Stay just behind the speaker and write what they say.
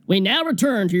We now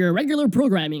return to your regular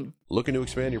programming. Looking to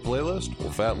expand your playlist? Well,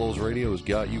 Fat Lowell's Radio has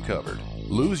got you covered.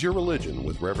 Lose your religion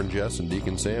with Reverend Jess and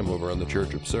Deacon Sam over on the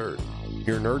Church Absurd.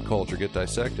 Hear nerd culture get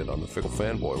dissected on the Fickle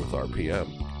Fanboy with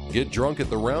RPM. Get drunk at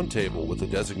the round table with the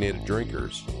designated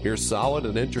drinkers. Hear solid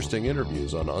and interesting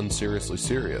interviews on Unseriously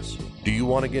Serious. Do you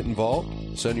want to get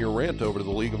involved? Send your rant over to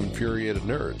the League of Infuriated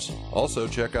Nerds. Also,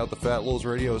 check out the Fat Lowell's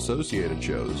Radio Associated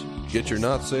shows. Get your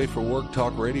not safe for work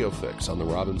talk radio fix on the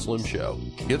Rob and Slim Show.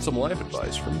 Get some life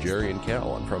advice from Jerry and Cal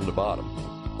on From the Bottom.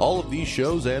 All of these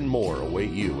shows and more await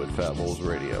you at Fat Lowell's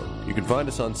Radio. You can find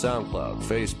us on SoundCloud,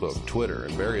 Facebook, Twitter,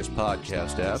 and various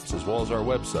podcast apps, as well as our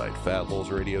website,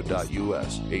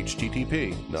 fatlowellsradio.us,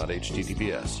 HTTP, not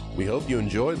HTTPS. We hope you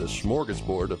enjoy the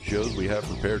smorgasbord of shows we have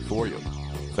prepared for you.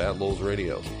 Fat Lowell's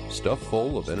Radio, stuffed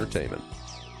full of entertainment.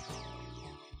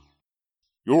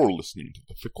 You're listening to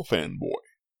The Fickle Fanboy,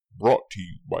 brought to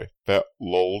you by Fat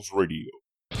Lowell's Radio.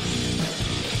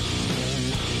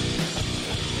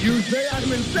 You say I'm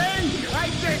insane? I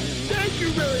say thank you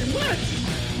very much!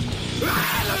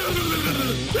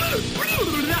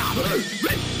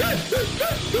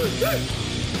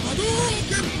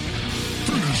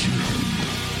 Finish him!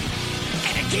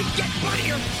 And it keeps getting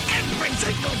funnier every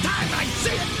single time I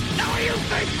see it! Now you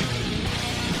think?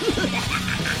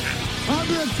 I'm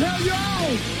gonna tell you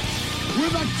all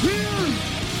with a tear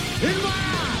in my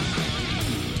eye!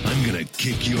 I'm gonna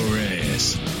kick your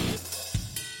ass.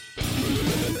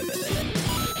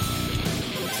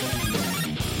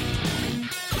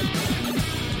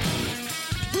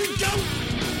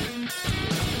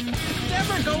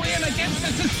 Never go in against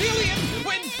the Sicilian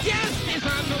when death is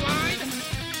on the line.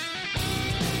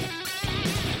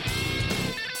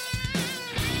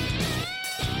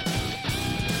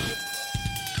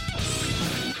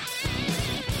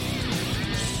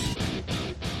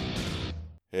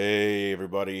 Hey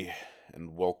everybody,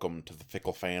 and welcome to the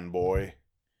Fickle Fanboy.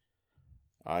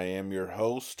 I am your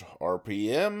host,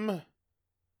 RPM,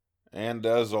 and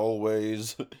as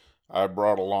always, I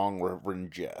brought along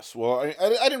Reverend Jess. Well,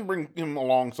 I didn't bring him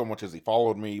along so much as he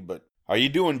followed me, but how you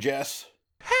doing, Jess?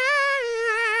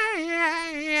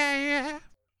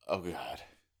 Oh God,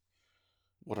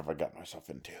 what have I got myself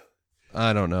into?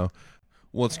 I don't know.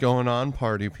 What's going on,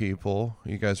 party people?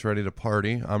 You guys ready to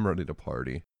party? I'm ready to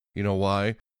party. You know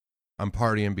why? I'm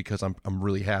partying because I'm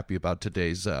really happy about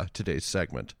today's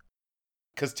segment.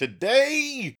 Because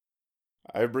today,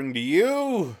 I bring to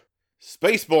you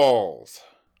Spaceballs.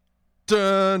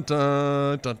 Dun,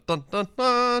 dun, dun, dun, dun,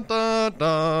 dun, dun,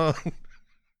 dun.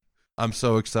 I'm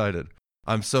so excited.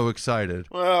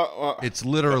 Well, it's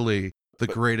literally the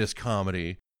greatest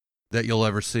comedy that you'll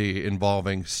ever see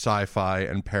involving sci-fi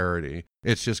and parody.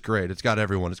 It's just great. It's got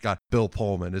everyone. It's got Bill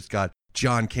Pullman. It's got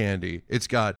John Candy. It's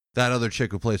got that other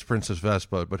chick who plays Princess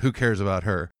Vespa, but who cares about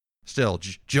her? Still,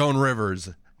 Joan Rivers.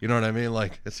 You know what I mean?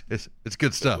 Like, it's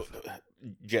good stuff.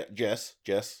 Jess.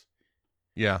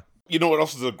 Yeah. You know what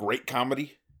else is a great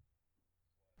comedy?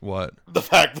 What? The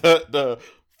fact that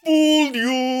fooled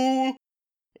you.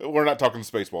 We're not talking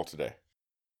Spaceball today.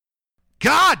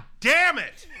 God damn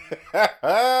it!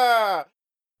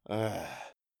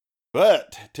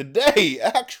 But today,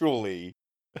 actually,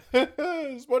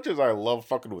 as much as I love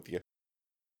fucking with you,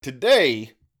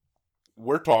 today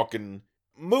we're talking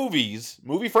movie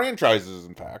franchises,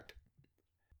 in fact,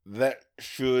 that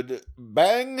should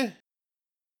bang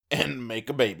and make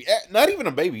a baby. Not even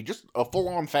a baby, just a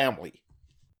full-on family.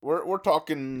 We're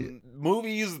talking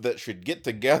movies that should get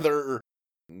together,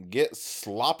 get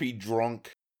sloppy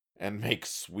drunk, and make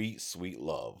sweet, sweet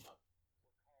love.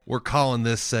 We're calling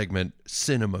this segment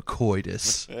Cinema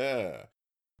Coitus. Yeah.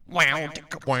 But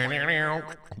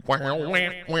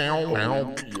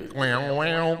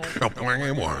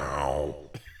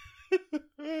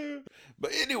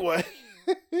anyway,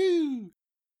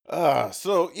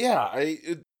 so yeah,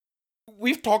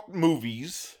 we've talked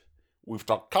movies, we've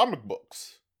talked comic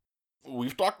books,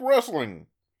 we've talked wrestling,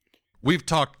 we've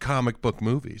talked comic book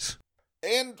movies,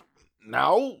 and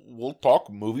now we'll talk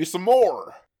movies some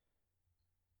more.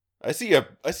 I see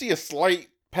a slight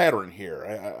pattern here.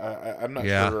 I'm not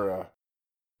sure.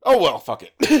 Oh well, fuck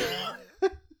it.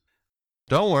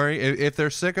 Don't worry. If they're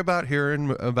sick about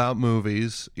hearing about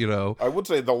movies, you know, I would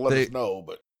say they'll let us know,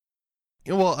 but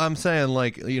well, I'm saying,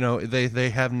 like, you know, they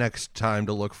have next time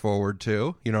to look forward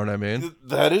to. You know what I mean?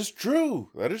 That is true.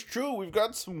 We've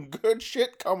got some good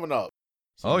shit coming up.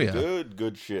 Some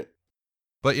good shit.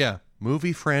 But yeah,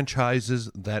 movie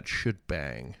franchises that should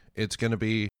bang. It's gonna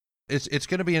be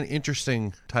an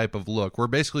interesting type of look. We're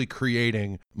basically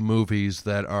creating movies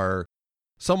that are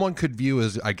someone could view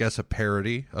as, I guess, a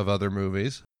parody of other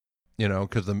movies. You know,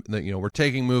 because we're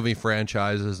taking movie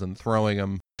franchises and throwing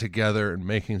them together and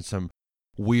making some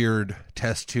weird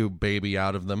test tube baby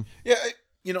out of them. Yeah,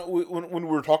 when we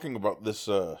were talking about this,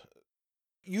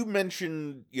 you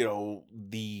mentioned,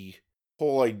 the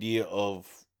whole idea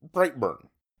of Brightburn.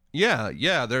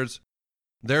 Yeah,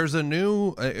 there's a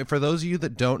new, for those of you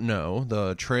that don't know,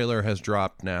 the trailer has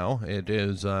dropped now. It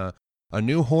is a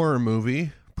new horror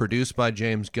movie produced by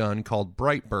James Gunn called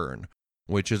Brightburn,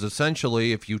 which is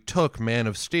essentially if you took Man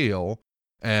of Steel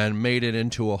and made it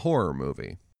into a horror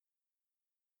movie.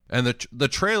 And the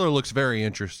trailer looks very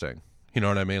interesting. You know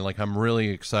what I mean? Like, I'm really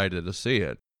excited to see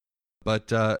it.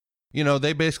 But,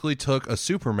 they basically took a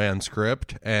Superman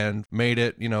script and made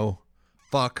it,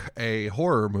 fuck a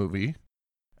horror movie.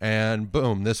 And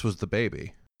boom, this was the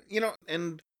baby.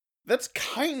 And that's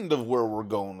kind of where we're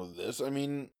going with this. I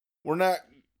mean, we're not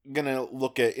going to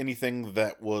look at anything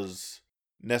that was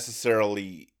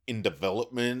necessarily in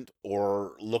development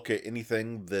or look at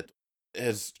anything that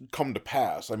has come to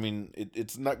pass. I mean,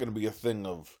 it's not going to be a thing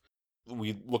of,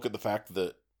 we look at the fact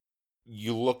that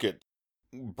you look at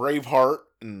Braveheart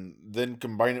and then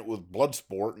combine it with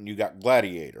Bloodsport and you got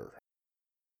Gladiator.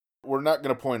 We're not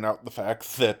going to point out the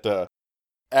fact that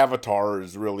Avatar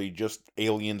is really just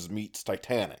Aliens meets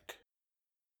Titanic.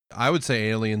 I would say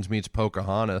Aliens meets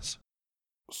Pocahontas.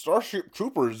 Starship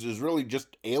Troopers is really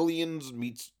just Aliens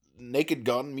meets Naked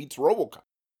Gun meets RoboCop.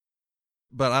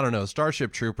 But I don't know,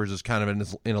 Starship Troopers is kind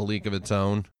of in a league of its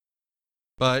own.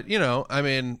 But, I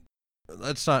mean,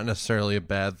 that's not necessarily a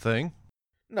bad thing.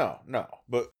 No,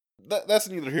 but that's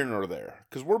neither here nor there.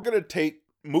 Because we're going to take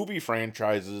movie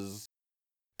franchises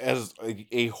as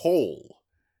a whole.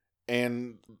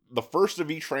 And the first of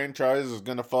each franchise is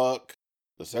going to fuck.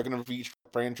 The second of each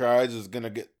franchise is going to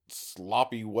get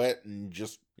sloppy wet and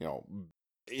just,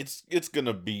 it's going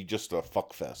to be just a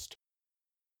fuck fest.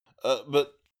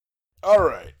 But,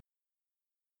 alright.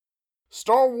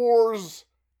 Star Wars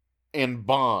and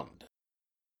Bond.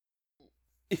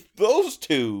 If those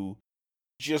two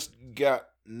just got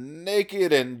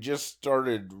naked and just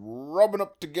started rubbing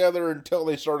up together until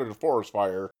they started a forest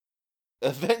fire,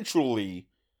 eventually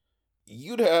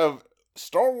you'd have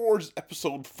Star Wars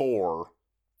Episode 4,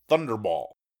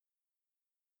 Thunderball.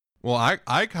 Well,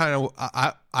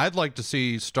 I'd like to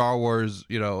see Star Wars,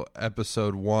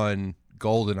 Episode 1,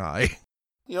 GoldenEye.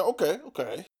 Yeah, okay.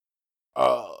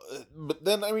 But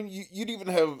then, I mean, you'd even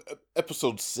have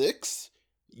Episode 6,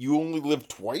 You Only Live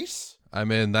Twice? I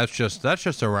mean, that's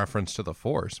just a reference to the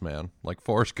Force, man. Like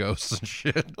Force ghosts and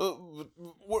shit.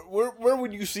 Where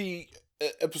would you see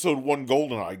Episode 1,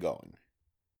 GoldenEye going?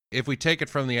 If we take it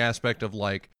from the aspect of,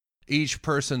 like, each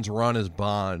person's run as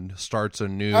Bond starts a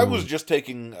new... I was just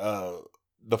taking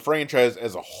the franchise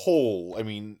as a whole. I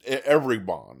mean, every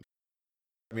Bond.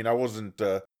 I mean, I wasn't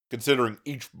considering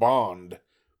each Bond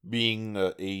being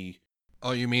a...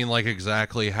 Oh, you mean like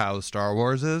exactly how Star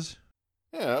Wars is?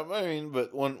 Yeah, I mean,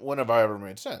 but when have I ever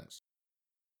made sense?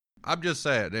 I'm just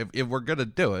saying, if we're gonna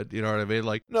do it, you know what I mean?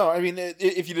 Like, no, I mean,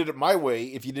 if you did it my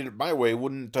way,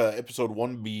 wouldn't Episode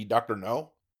 1 be Dr.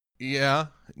 No? Yeah,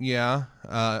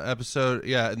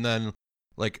 and then,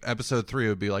 like, Episode 3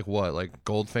 would be like what? Like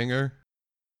Goldfinger?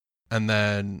 And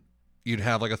then you'd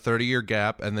have like a 30-year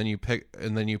gap, and then you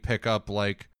pick up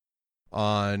like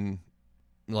on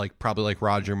like probably like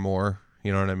Roger Moore,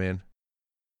 you know what I mean?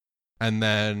 And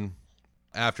then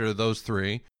after those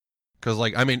three, because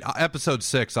like I mean, Episode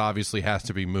 6 obviously has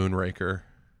to be Moonraker.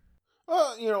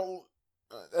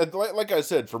 Like I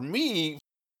said, for me,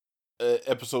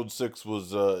 Episode 6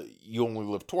 was You Only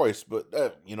Live Twice, but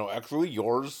actually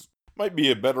yours might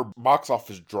be a better box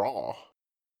office draw.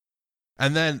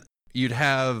 And then you'd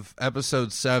have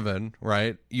Episode 7,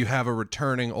 right? You have a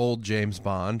returning old James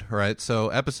Bond, right? So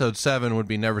Episode 7 would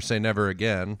be Never Say Never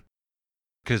Again,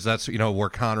 because that's, where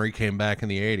Connery came back in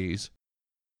the 80s.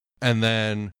 And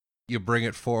then you bring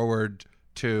it forward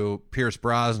to Pierce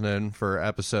Brosnan for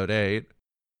Episode 8.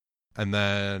 And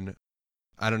then,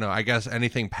 I don't know, I guess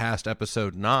anything past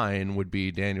Episode 9 would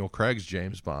be Daniel Craig's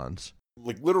James Bonds.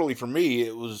 Like, literally for me,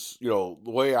 it was, the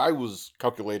way I was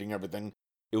calculating everything,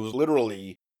 it was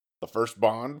literally the first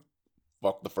Bond,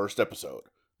 fuck the first episode.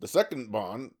 The second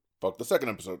Bond, fuck the second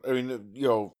episode. I mean,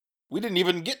 we didn't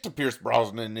even get to Pierce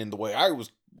Brosnan in the way I was.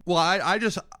 Well, I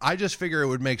just figure it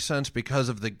would make sense because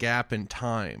of the gap in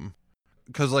time.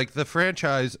 Because, like, the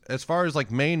franchise, as far as,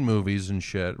 like, main movies and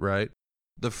shit, right?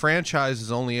 The franchise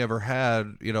has only ever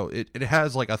had, it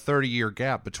has, like, a 30-year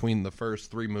gap between the first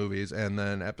 3 movies and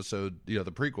then episode, the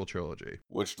prequel trilogy.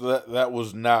 Which, that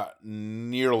was not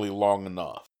nearly long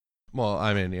enough. Well,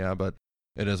 I mean, yeah, but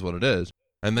it is what it is.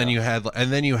 And then you had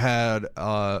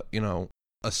a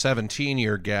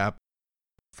 17-year gap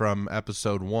from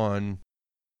Episode 1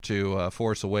 to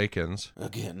Force Awakens.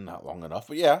 Again, not long enough,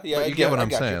 but yeah. But you get what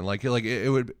I'm saying. Like it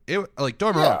would like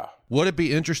don't get me wrong. Would it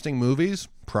be interesting movies?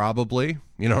 Probably.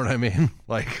 You know what I mean?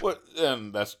 Like,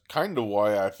 and that's kind of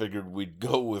why I figured we'd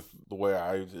go with the way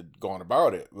I had gone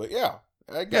about it. But yeah,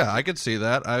 I could see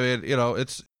that. I mean,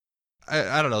 it's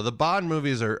I don't know. The Bond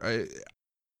movies are.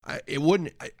 It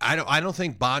wouldn't. I don't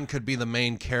think Bond could be the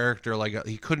main character. Like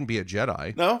he couldn't be a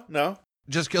Jedi. No.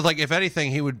 Just 'cause, like, if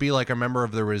anything, he would be like a member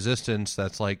of the Resistance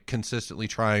that's like consistently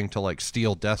trying to like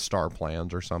steal Death Star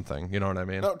plans or something. You know what I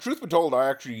mean? No, truth be told, I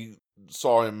actually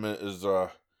saw him as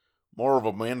more of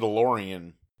a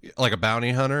Mandalorian, like a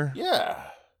bounty hunter. Yeah.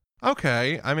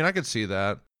 Okay, I mean, I could see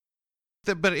that.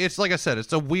 But it's like I said,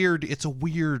 it's a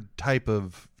weird type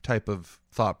of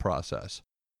thought process.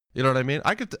 You know what I mean?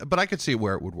 I could see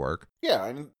where it would work. Yeah,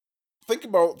 and think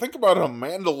about a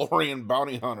Mandalorian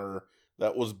bounty hunter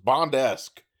that was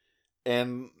Bond-esque,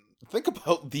 and think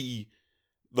about the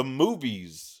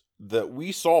movies that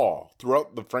we saw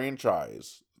throughout the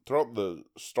franchise, throughout the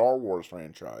Star Wars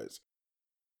franchise,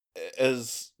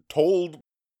 as told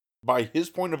by his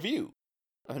point of view.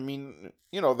 I mean,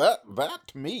 that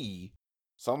to me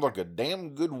sounds like a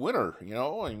damn good winner,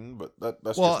 I mean, but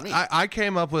that's just me. I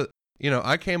came up with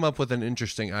an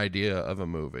interesting idea of a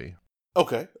movie.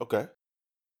 Okay.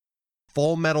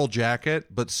 Full Metal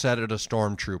Jacket, but set at a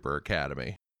Stormtrooper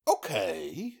Academy.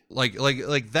 Okay.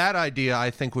 Like that idea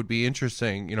I think would be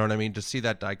interesting, you know what I mean, to see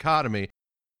that dichotomy,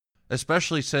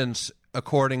 especially since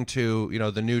according to,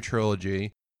 the new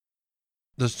trilogy,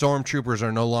 the Stormtroopers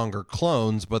are no longer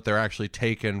clones, but they're actually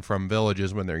taken from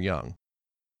villages when they're young.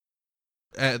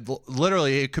 And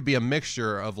literally, it could be a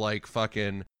mixture of like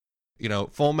fucking,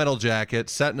 Full Metal Jacket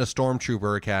set in a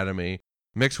Stormtrooper Academy,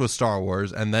 mixed with Star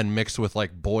Wars, and then mixed with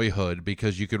like Boyhood,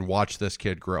 because you could watch this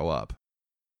kid grow up.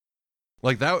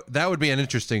 Like that would be an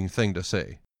interesting thing to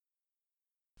see.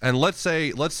 And let's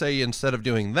say instead of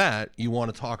doing that, you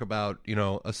want to talk about,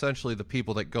 essentially the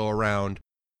people that go around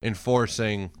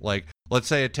enforcing, like, let's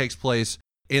say it takes place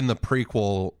in the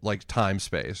prequel, like, time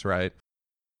space, right?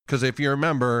 Because if you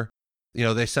remember,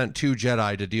 they sent 2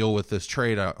 Jedi to deal with this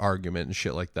trade argument and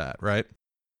shit like that, right?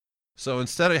 So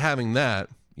instead of having that,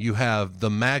 you have the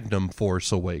Magnum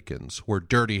Force Awakens, where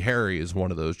Dirty Harry is one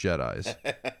of those Jedis.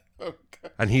 Okay.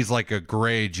 And he's like a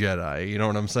gray Jedi, you know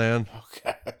what I'm saying?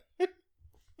 Okay.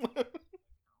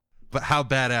 But how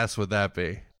badass would that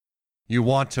be? You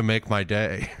want to make my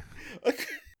day. I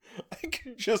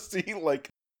can just see like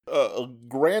a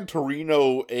Gran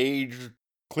Torino aged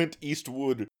Clint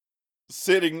Eastwood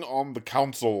sitting on the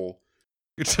council.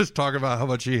 You're just talking about how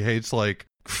much he hates like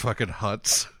fucking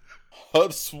Hutts.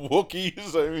 Hutts,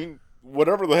 Wookiees, I mean,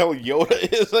 whatever the hell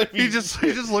Yoda is. I mean, he's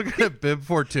just looking at Bib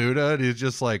Fortuna and he's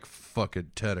just like,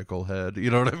 fucking tentacle head. You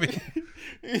know what I mean?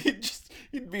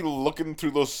 He'd be looking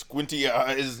through those squinty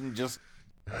eyes and just...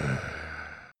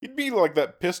 He'd be like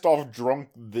that pissed off drunk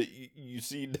that you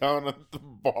see down at the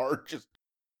bar. Just,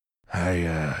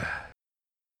 I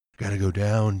gotta go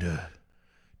down to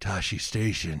Tashi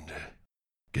Station to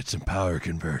get some power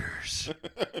converters.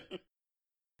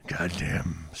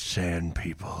 Goddamn sand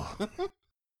people.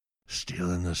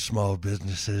 Stealing the small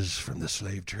businesses from the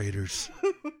slave traders.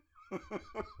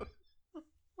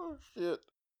 Oh, shit.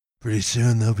 Pretty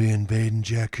soon they'll be invading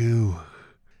Jakku.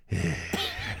 Yeah.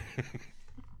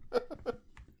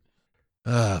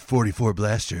 44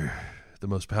 blaster. The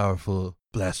most powerful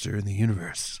blaster in the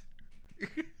universe.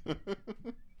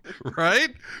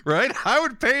 Right? I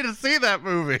would pay to see that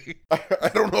movie. I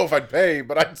don't know if I'd pay,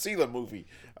 but I'd see the movie.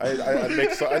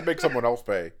 I'd make someone else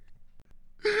pay.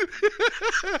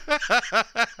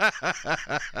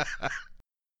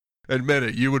 Admit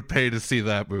it, you would pay to see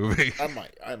that movie. I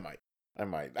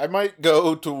might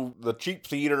go to the cheap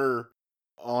theater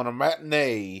on a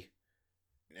matinee,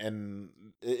 and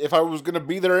if I was going to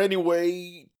be there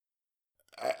anyway,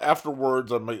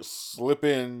 afterwards I might slip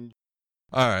in.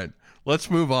 All right, let's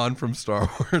move on from Star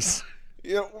Wars.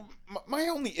 My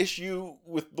only issue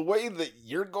with the way that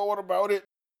you're going about it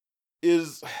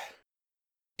is,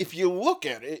 if you look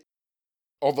at it,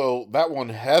 although that one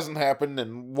hasn't happened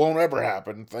and won't ever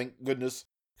happen, thank goodness,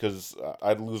 because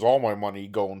I'd lose all my money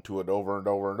going to it over and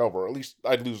over and over. At least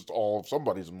I'd lose all of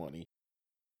somebody's money.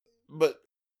 But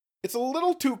it's a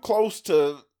little too close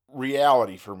to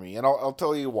reality for me, and I'll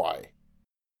tell you why.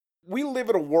 We live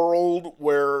in a world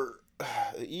where,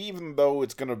 even though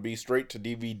it's going to be straight to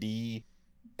DVD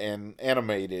and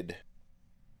animated,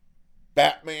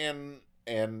 Batman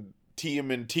and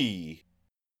TMNT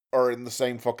are in the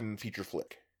same fucking feature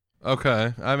flick.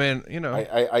 Okay, I mean,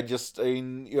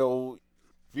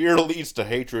 fear leads to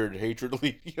hatred, hatred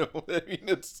leads, I mean,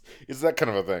 it's that kind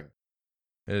of a thing.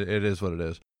 It is what it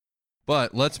is.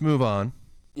 But let's move on.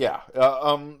 Yeah.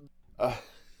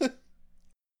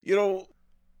 You know,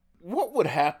 what would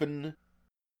happen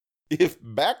if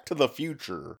Back to the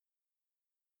Future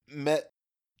met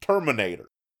Terminator?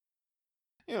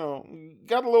 You know,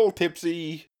 got a little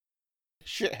tipsy,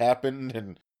 shit happened,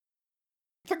 and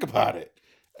think about it.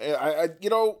 You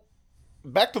know,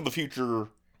 Back to the Future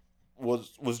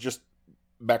was just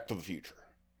Back to the Future.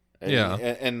 And, Yeah.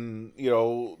 And, you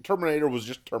know, Terminator was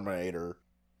just Terminator.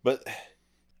 But,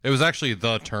 It was actually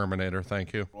the Terminator,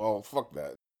 thank you. well, fuck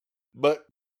that. But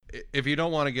If you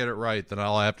don't want to get it right, then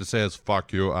all I have to say is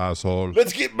fuck you, asshole.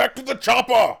 let's get back to the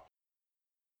chopper!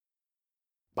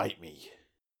 Bite me.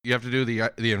 You have to do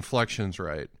the inflections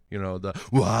right. You know, the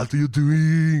what are you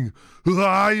doing? Who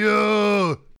are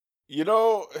you? You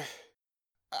know,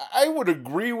 I would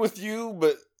agree with you,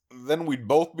 but then we'd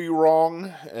both be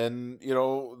wrong. And, you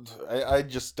know, I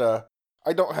just, I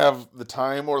don't have the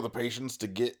time or the patience to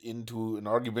get into an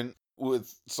argument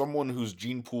with someone whose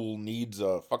gene pool needs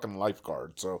a fucking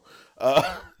lifeguard. So,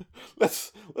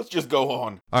 let's just go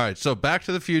on. All right, so Back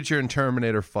to the Future and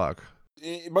Terminator fuck.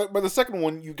 By the second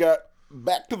one, you got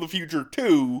Back to the Future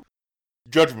 2,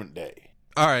 Judgment Day.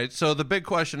 All right, so the big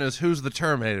question is, who's the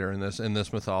Terminator in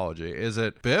this mythology? Is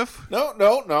it Biff?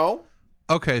 No.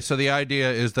 Okay, so the idea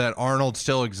is that Arnold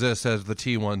still exists as the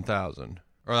T-1000.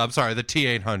 Or, I'm sorry, the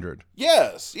T-800.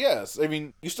 Yes. I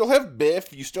mean, you still have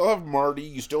Biff, you still have Marty,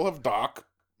 you still have Doc,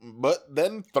 but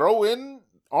then throw in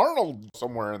Arnold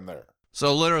somewhere in there.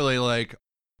 So literally, like,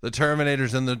 the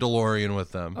Terminator's in the DeLorean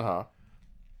with them. Uh-huh.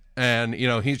 And, you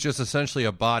know, he's just essentially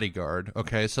a bodyguard.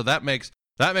 Okay, so that makes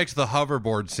the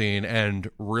hoverboard scene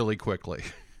end really quickly.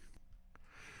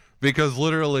 Because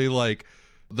literally, like,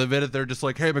 the minute they're just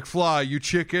like, hey, McFly, you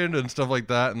chicken, and stuff like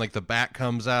that, and, like, the bat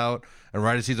comes out, and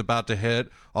right as he's about to hit,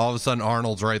 all of a sudden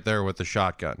Arnold's right there with the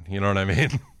shotgun. You know what I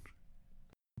mean?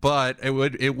 But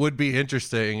it would be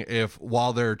interesting if,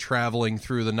 while they're traveling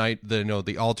through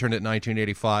the alternate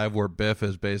 1985, where Biff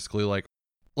is basically like,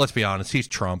 let's be honest, he's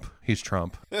Trump. He's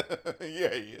Trump.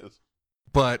 Yeah, he is.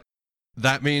 But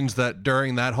that means that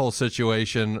during that whole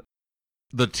situation,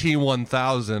 the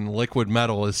T-1000 liquid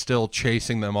metal is still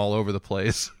chasing them all over the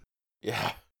place.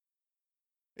 Yeah.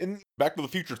 In Back to the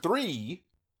Future 3,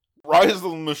 Rise of the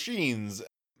Machines,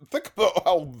 think about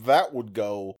how that would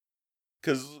go.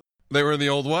 Because They were in the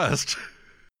Old West.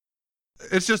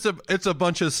 It's a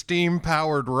bunch of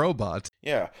steam-powered robots.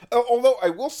 yeah. Although I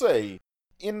will say,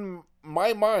 in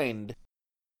my mind,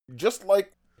 just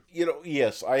like, you know,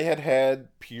 yes, I had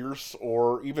Pierce,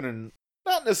 or even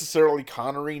not necessarily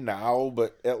Connery now,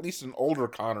 but at least an older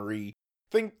Connery.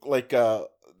 Think like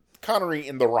Connery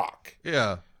in The Rock.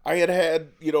 Yeah. I had,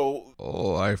 you know,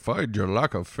 Oh, I find your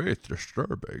lack of faith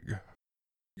disturbing.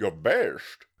 your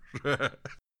best.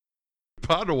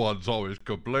 Padawans always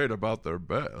complain about their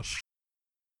best.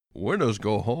 Winners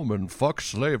go home and fuck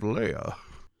Slave Leia.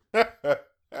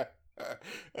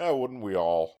 Wouldn't we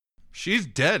all? She's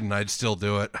dead and I'd still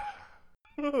do it.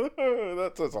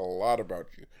 That says a lot about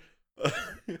you.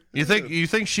 You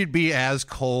think she'd be as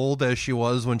cold as she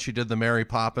was when she did the Mary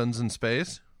Poppins in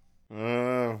space?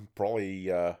 Probably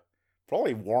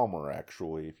warmer,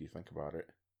 actually, if you think about it.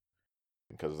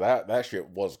 Because that shit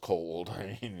was cold,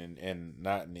 I mean, and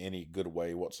not in any good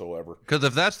way whatsoever. Because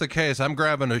if that's the case, I'm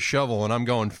grabbing a shovel and I'm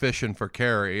going fishing for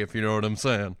Carrie, if you know what I'm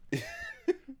saying.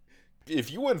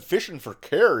 If you went fishing for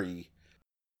Carrie,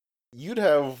 you'd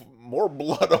have more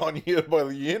blood on you by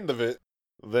the end of it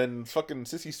than fucking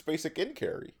Sissy Spacek in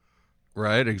Carrie.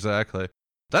 Right, exactly.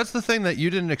 That's the thing that you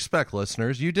didn't expect,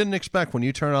 listeners. You didn't expect when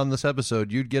you turn on this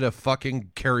episode, you'd get a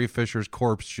fucking Carrie Fisher's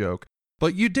corpse joke.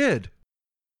 But you did.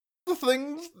 The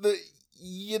things that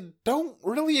you don't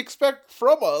really expect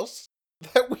from us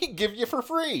that we give you for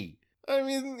free. I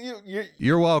mean,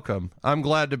 You're welcome. I'm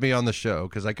glad to be on the show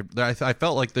because I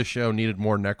felt like this show needed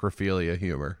more necrophilia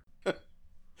humor.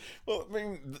 well, I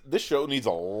mean, this show needs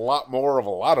a lot more of a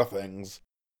lot of things,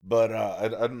 but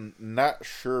I'm not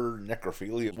sure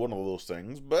necrophilia is one of those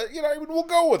things. But you know, I mean, we'll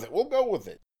go with it. We'll go with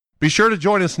it. Be sure to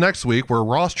join us next week where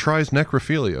Ross tries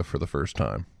necrophilia for the first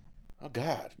time. Oh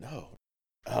God, no.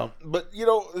 But you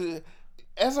know,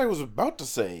 as I was about to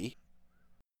say,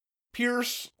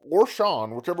 Pierce or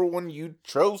Sean, whichever one you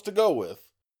chose to go with,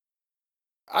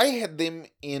 I had them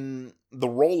in the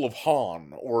role of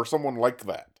Han or someone like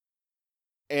that,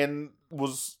 and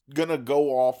was gonna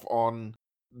go off on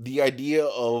the idea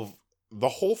of the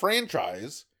whole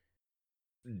franchise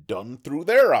done through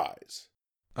their eyes.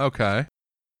 Okay.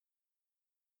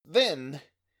 Then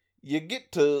you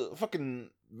get to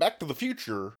fucking Back to the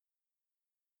Future.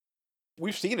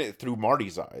 We've seen it through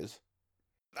Marty's eyes.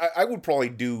 I would probably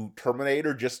do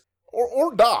Terminator just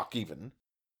Or Doc, even.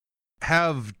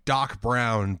 Have Doc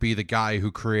Brown be the guy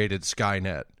who created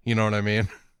Skynet. You know what I mean?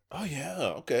 Oh,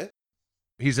 yeah, okay.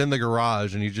 He's in the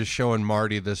garage and he's just showing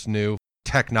Marty this new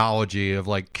technology of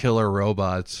like killer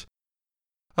robots.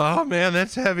 Oh man,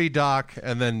 that's heavy, Doc.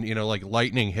 And then, like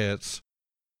lightning hits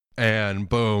and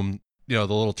boom, the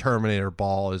little Terminator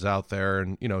ball is out there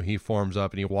and, he forms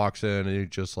up and he walks in and he's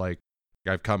just like,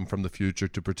 I've come from the future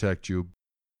to protect you.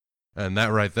 And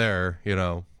that right there,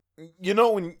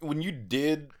 when you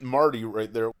did Marty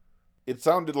right there, it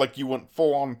sounded like you went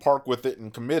full on park with it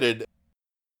and committed.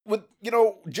 With,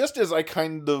 just as I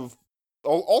kind of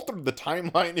altered the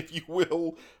timeline, if you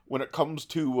will, when it comes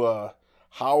to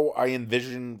how I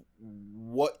envision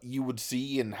what you would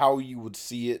see and how you would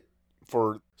see it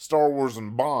for Star Wars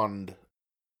and Bond,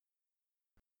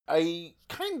 I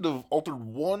kind of altered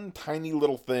one tiny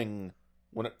little thing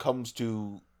when it comes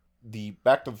to the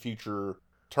Back to the Future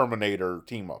Terminator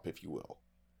team-up, if you will.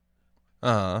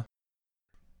 Uh-huh.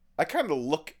 I kind of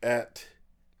look at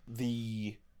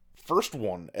the first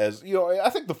one as, I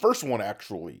think the first one,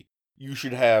 actually, you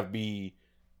should have be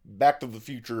Back to the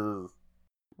Future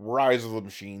Rise of the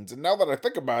Machines. And now that I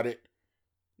think about it,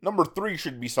 number 3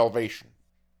 should be Salvation.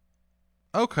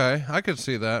 Okay, I could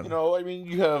see that.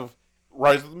 You have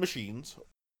Rise of the Machines.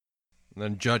 And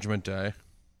then Judgment Day.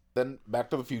 Then Back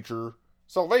to the Future,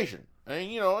 Salvation.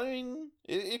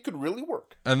 It could really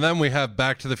work. And then we have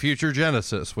Back to the Future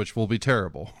Genesis, which will be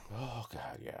terrible. Oh,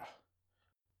 God, yeah.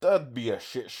 That'd be a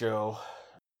shit show.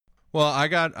 Well, I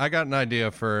got an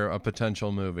idea for a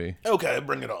potential movie. Okay,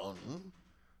 bring it on.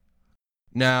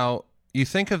 Now, you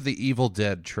think of the Evil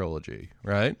Dead trilogy,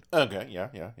 right? Okay, yeah.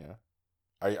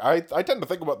 I tend to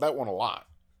think about that one a lot.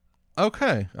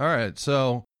 Okay, all right.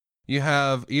 So you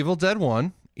have Evil Dead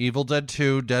 1, Evil Dead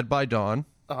 2, Dead by Dawn.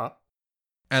 Uh-huh.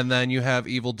 And then you have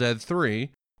Evil Dead 3,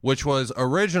 which was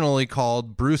originally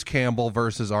called Bruce Campbell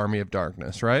versus Army of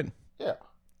Darkness, right? Yeah.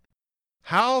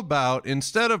 How about,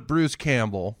 instead of Bruce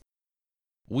Campbell,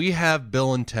 we have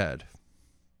Bill and Ted?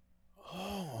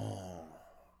 Oh.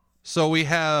 So we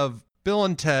have Bill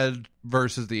and Ted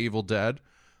versus the Evil Dead,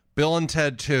 Bill and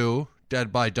Ted 2,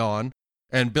 Dead by Dawn,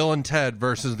 and Bill and Ted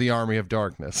versus the Army of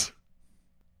Darkness.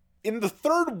 In the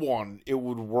third one, it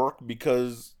would work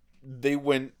because they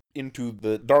went into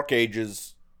the Dark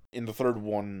Ages in the third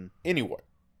one anyway.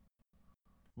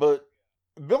 But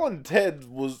Bill and Ted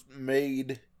was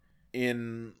made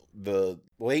in the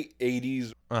late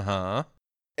 80s. Uh-huh.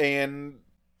 And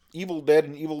Evil Dead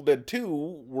and Evil Dead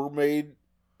 2 were made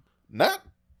not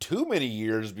too many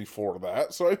years before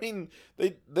that. So,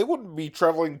 they wouldn't be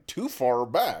traveling too far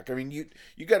back.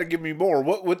 You got to give me more.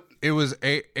 What? It was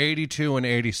 82 and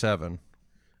 87.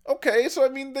 Okay, so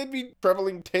they'd be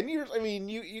traveling 10 years.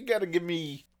 You got to give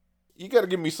me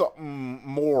something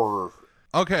more.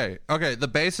 Okay. The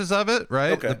basis of it,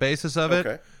 right? Okay. The basis of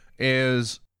it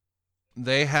is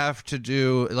they have to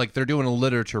do, they're doing a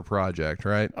literature project,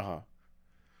 right? Uh-huh.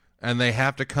 And they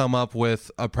have to come up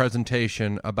with a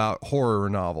presentation about horror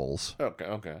novels.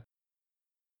 Okay.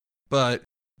 But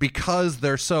because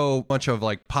they're so much of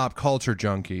pop culture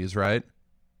junkies, right?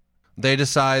 They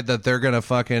decide that they're going to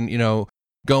fucking,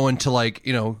 go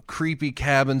into creepy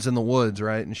cabins in the woods,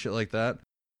 right? And shit like that.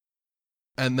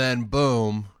 And then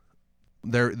boom,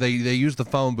 they use the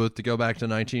phone booth to go back to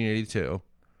 1982.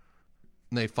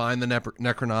 And they find the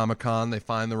Necronomicon, they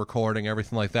find the recording,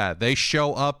 everything like that. They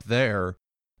show up there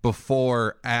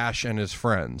before Ash and his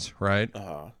friends, right?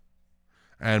 Uh-huh.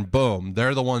 And boom,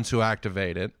 they're the ones who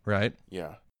activate it, right?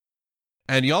 Yeah.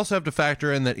 And you also have to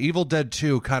factor in that Evil Dead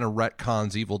 2 kind of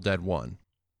retcons Evil Dead 1.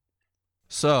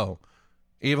 So,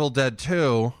 Evil Dead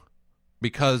 2,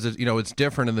 because it's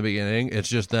different in the beginning, it's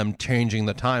just them changing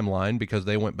the timeline because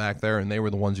they went back there and they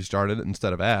were the ones who started it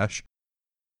instead of Ash.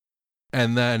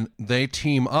 And then they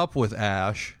team up with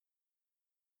Ash,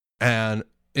 and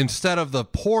instead of the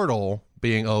portal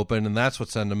being open, and that's what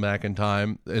sends them back in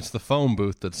time, it's the phone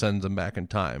booth that sends them back in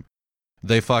time.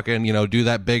 They fucking, do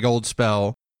that big old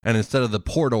spell, and instead of the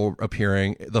portal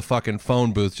appearing, the fucking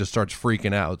phone booth just starts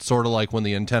freaking out. Sort of like when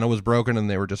the antenna was broken and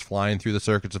they were just flying through the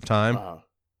circuits of time. Uh-huh.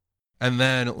 And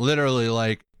then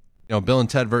literally Bill and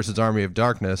Ted versus Army of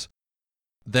Darkness,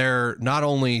 they're not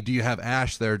only do you have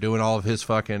Ash there doing all of his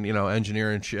fucking,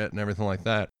 engineering shit and everything like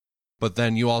that, but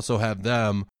then you also have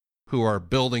them who are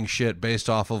building shit based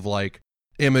off of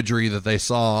imagery that they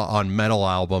saw on metal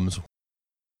albums,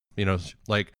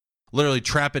 literally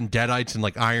trapping deadites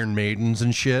and Iron Maidens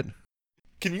and shit.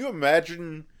 Can you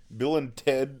imagine Bill and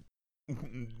Ted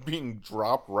being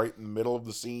dropped right in the middle of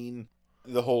the scene?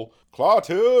 The whole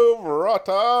Klaatu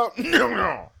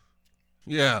Verata.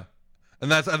 Yeah. And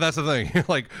that's the thing.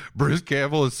 Like Bruce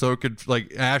Campbell is so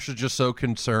Ash is just so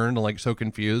concerned and like so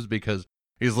confused because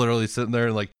he's literally sitting there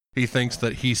and like he thinks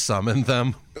that he summoned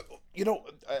them. You know,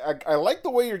 I like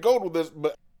the way you're going with this,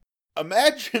 but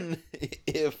imagine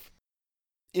if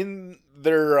in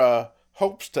their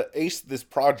hopes to ace this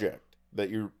project that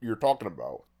you're talking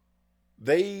about,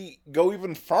 they go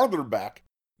even farther back.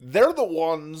 They're the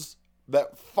ones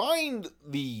that find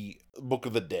the Book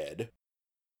of the Dead.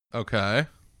 Okay.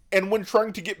 And when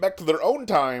trying to get back to their own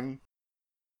time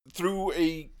through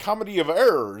a comedy of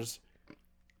errors,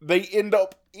 they end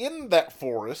up in that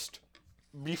forest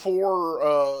before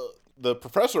the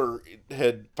professor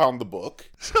had found the book.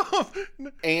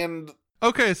 And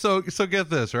okay, so get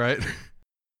this, right?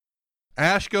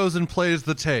 Ash goes and plays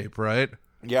the tape, right?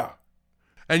 yeah.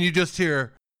 And you just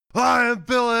hear, I am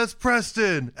Bill S.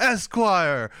 Preston,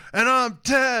 Esquire, and I'm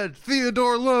Ted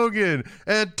Theodore Logan,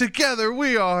 and together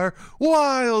we are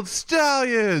Wild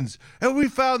Stallions, and we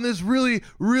found this really,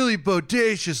 really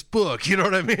bodacious book. You know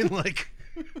what I mean? Like,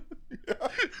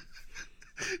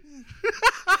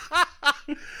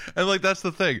 and like that's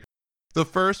the thing. The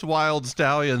first Wild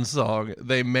Stallions song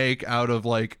they make out of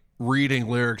like reading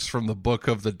lyrics from the Book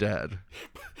of the Dead.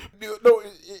 No,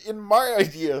 in my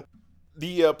idea,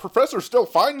 the professor still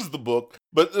finds the book,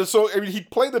 but so I mean,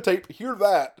 he'd play the tape, hear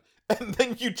that, and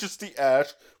then you just see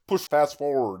Ash push fast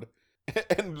forward,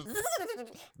 and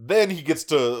then he gets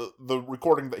to the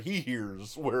recording that he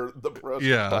hears where the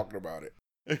professor's talking about it.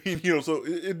 I mean, you know, so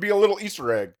it'd be a little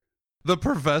Easter egg. The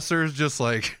professor's just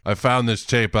like, I found this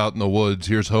tape out in the woods.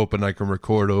 Here's hoping I can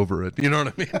record over it. You know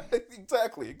what I mean?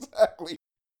 Exactly.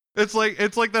 It's like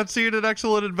that scene in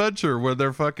Excellent Adventure where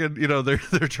they're fucking, you know, they're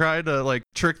trying to like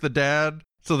trick the dad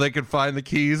so they can find the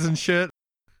keys and shit.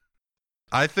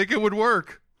 I think it would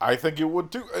work. I think it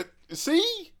would too. See,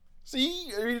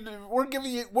 I mean, we're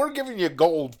giving you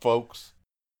gold, folks,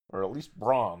 or at least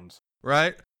bronze,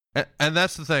 right? And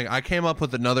that's the thing. I came up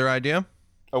with another idea.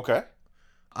 Okay.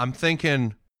 I'm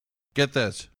thinking, get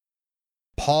this,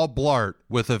 Paul Blart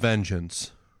with a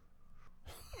vengeance.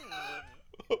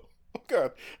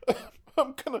 God,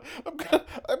 I'm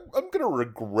gonna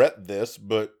regret this,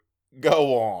 but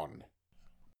go on.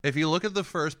 If you look at the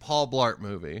first Paul Blart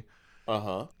movie,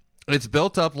 Uh-huh. it's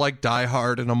built up like Die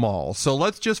Hard in a mall. So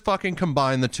let's just fucking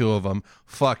combine the two of them.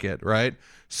 Fuck it, right?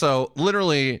 So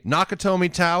literally,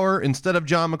 Nakatomi Tower, instead of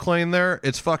John McClane there,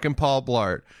 it's fucking Paul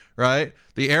Blart, right?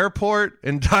 The airport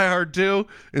in Die Hard 2,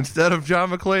 instead of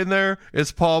John McClane there,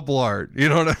 it's Paul Blart. You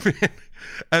know what I mean?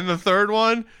 And the third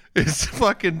one is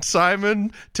fucking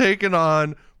Simon taking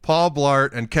on Paul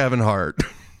Blart and Kevin Hart.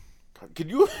 Can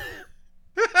you...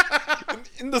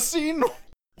 in the scene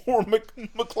where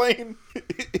McClane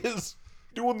is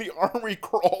doing the army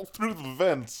crawl through the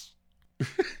vents.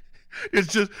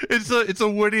 It's a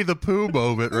Winnie the Pooh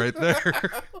moment right there.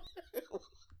 God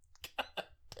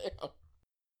damn.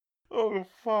 Oh,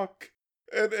 fuck.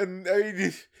 And I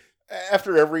mean,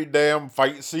 after every damn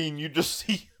fight scene, you just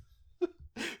see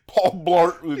Paul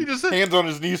Blart with hands on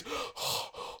his knees.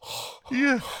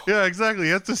 Yeah, exactly.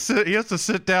 He has to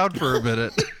sit down for a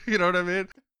minute. You know what I mean?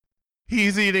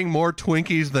 He's eating more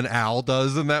Twinkies than Al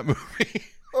does in that movie.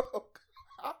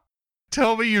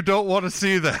 Tell me you don't want to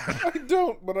see that. I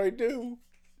don't, but I do.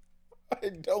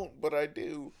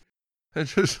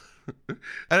 It's just,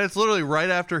 and it's literally right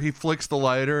after he flicks the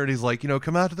lighter and he's like, you know,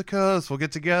 come out to the coast, we'll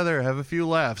get together, have a few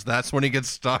laughs. That's when he gets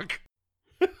stuck.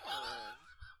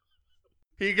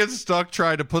 He gets stuck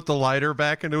trying to put the lighter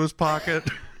back into his pocket.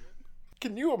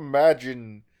 Can you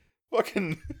imagine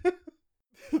fucking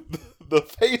the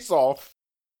face-off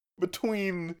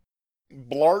between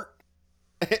Blart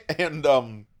and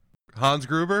Hans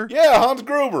Gruber? Yeah, Hans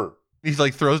Gruber. He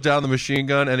like throws down the machine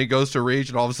gun and he goes to reach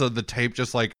and all of a sudden the tape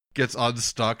just like gets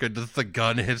unstuck and just the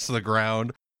gun hits the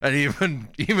ground. And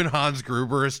even Hans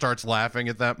Gruber starts laughing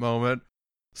at that moment.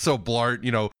 So Blart,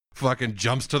 you know, fucking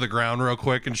jumps to the ground real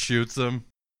quick and shoots him.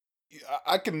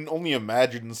 I can only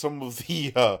imagine some of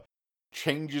the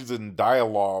changes in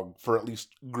dialogue for at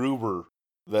least Gruber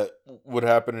that would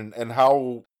happen and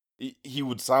how he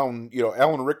would sound, you know,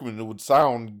 Alan Rickman would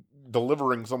sound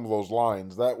delivering some of those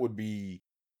lines. That would be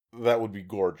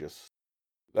gorgeous.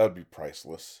 That would be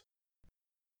priceless.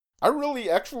 I really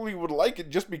actually would like it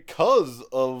just because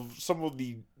of some of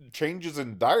the changes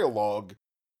in dialogue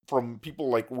from people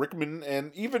like Rickman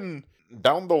and even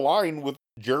down the line with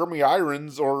Jeremy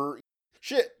Irons or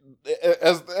shit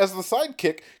as the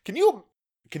sidekick. Can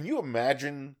you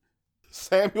imagine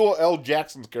Samuel L.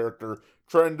 Jackson's character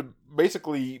trying to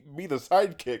basically be the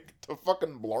sidekick to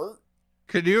fucking Blart?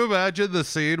 Can you imagine the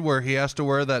scene where he has to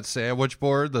wear that sandwich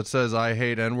board that says I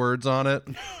hate N-words on it?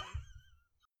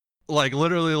 Like,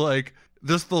 literally, like,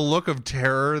 just the look of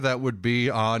terror that would be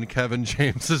on Kevin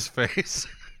James's face.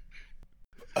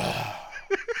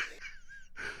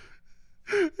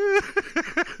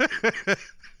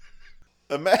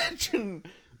 Imagine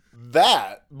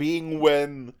that being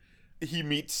when he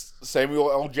meets Samuel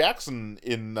L. Jackson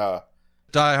in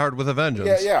Die Hard with a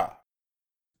Vengeance. Yeah.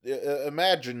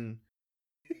 Imagine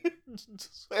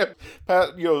Sam,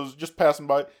 just passing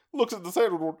by, looks at the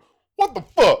sandwich, what the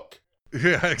fuck?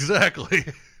 Yeah, exactly.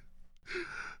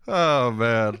 Oh,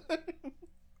 man.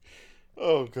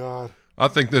 Oh, God. I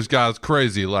think this guy's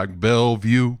crazy, like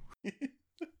Bellevue.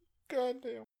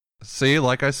 Goddamn. See,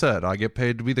 like I said, I get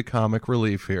paid to be the comic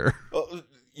relief here.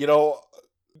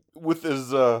 With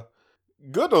as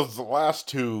good as the last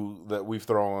two that we've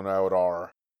thrown out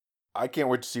are, I can't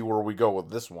wait to see where we go with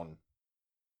this one.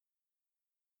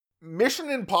 Mission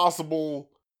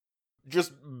Impossible,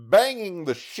 just banging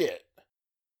the shit,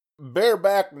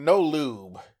 bareback, no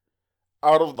lube,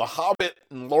 out of the Hobbit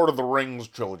and Lord of the Rings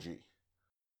trilogy.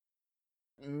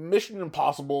 Mission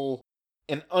Impossible,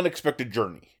 An Unexpected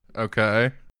Journey.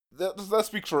 Okay. That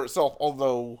speaks for itself,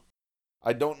 although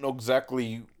I don't know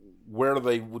exactly where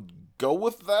they would go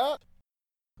with that.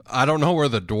 I don't know where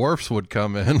the dwarfs would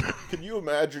come in. Can you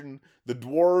imagine the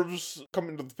dwarves come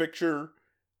into the picture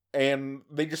and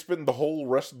they just spend the whole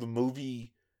rest of the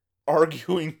movie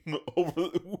arguing over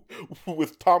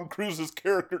with Tom Cruise's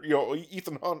character,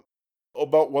 Ethan Hunt,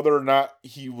 about whether or not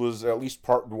he was at least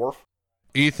part dwarf?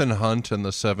 Ethan Hunt and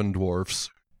the Seven Dwarfs.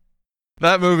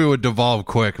 That movie would devolve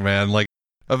quick, man. Like,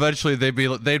 eventually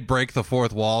they'd break the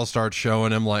fourth wall, start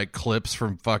showing him like clips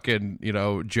from fucking,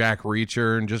 Jack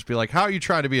Reacher, and just be like, how are you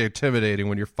trying to be intimidating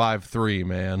when you're 5'3",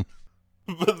 man?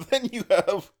 But then you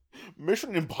have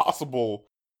Mission Impossible,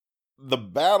 The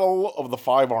Battle of the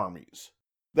Five Armies.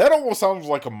 That almost sounds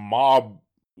like a mob,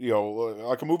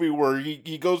 like a movie where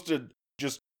he goes to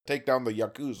just take down the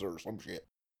Yakuza or some shit.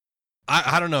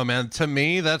 I don't know, man. To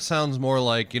me, that sounds more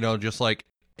like, just like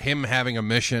him having a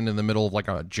mission in the middle of like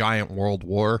a giant world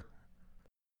war.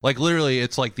 Like, literally,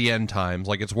 it's like the end times.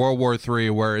 Like, it's World War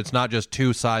III, where it's not just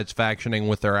two sides factioning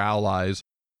with their allies,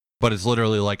 but it's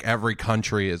literally like every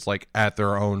country is like at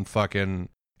their own fucking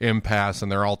impasse and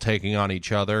they're all taking on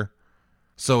each other.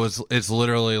 So it's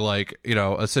literally like,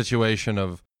 a situation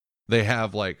of they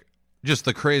have like just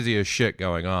the craziest shit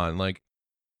going on. Like,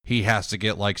 he has to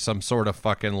get like some sort of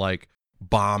fucking like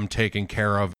bomb taken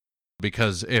care of,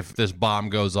 because if this bomb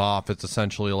goes off, it's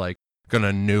essentially like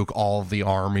gonna nuke all of the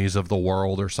armies of the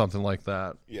world or something like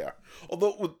that. Yeah.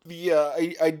 Although with the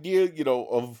idea,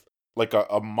 of like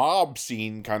a mob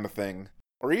scene kind of thing,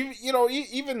 or even,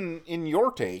 even in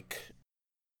your take,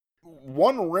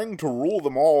 one ring to rule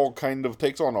them all kind of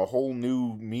takes on a whole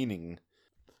new meaning.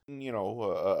 I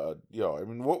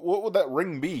mean, what would that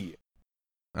ring be?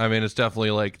 I mean, it's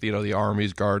definitely like, the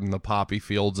armies guarding the poppy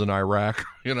fields in Iraq,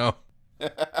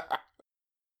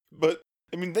 But,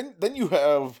 I mean, then you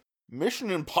have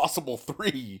Mission Impossible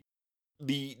 3,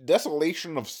 The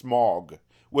Desolation of Smog,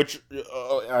 which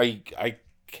I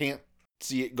can't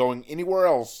see it going anywhere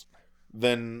else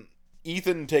than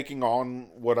Ethan taking on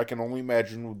what I can only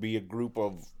imagine would be a group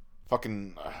of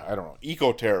fucking, I don't know,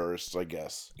 eco-terrorists, I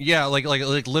guess. Yeah, like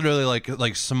literally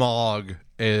like smog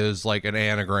is like an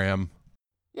anagram.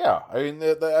 Yeah, I mean,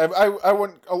 I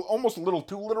went almost a little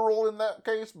too literal in that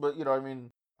case, but,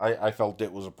 I felt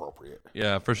it was appropriate.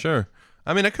 Yeah, for sure.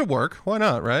 I mean, it could work. Why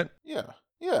not, right?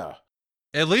 Yeah.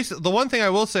 At least, the one thing I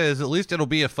will say is at least it'll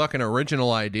be a fucking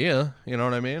original idea. You know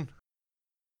what I mean?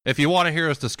 If you want to hear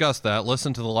us discuss that,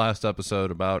 listen to the last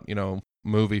episode about,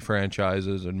 movie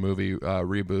franchises and movie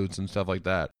reboots and stuff like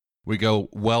that. We go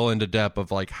well into depth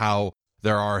of, like, how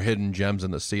there are hidden gems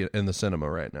in the cinema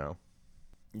right now.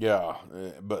 Yeah,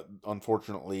 but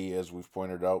unfortunately, as we've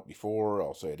pointed out before,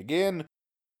 I'll say it again,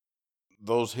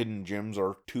 those hidden gems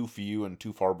are too few and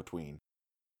too far between.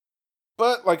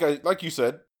 But like you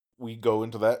said, we go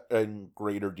into that in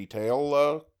greater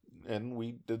detail, and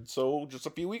we did so just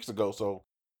a few weeks ago. So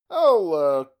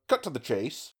I'll cut to the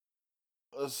chase.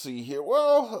 Let's see here.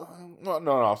 Well,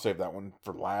 no, I'll save that one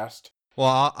for last.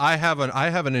 Well, I have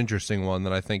an interesting one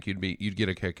that I think you'd get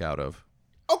a kick out of.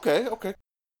 Okay.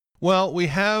 Well, we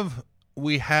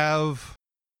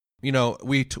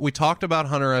talked about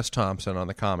Hunter S. Thompson on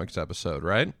the comics episode,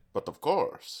 right? But of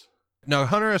course. Now,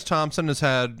 Hunter S. Thompson has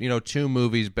had, 2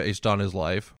 movies based on his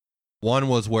life. One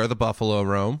was Where the Buffalo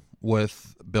Roam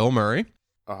with Bill Murray.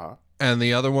 Uh-huh. And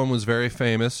the other one was very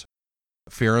famous,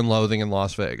 Fear and Loathing in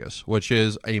Las Vegas, which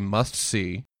is a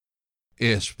must-see,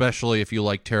 especially if you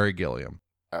like Terry Gilliam.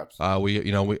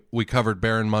 Absolutely. We covered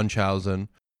Baron Munchausen,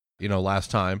 last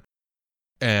time.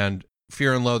 And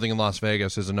Fear and Loathing in Las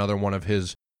Vegas is another one of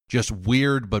his just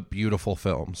weird but beautiful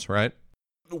films, right?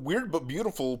 Weird but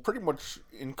beautiful pretty much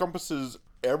encompasses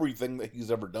everything that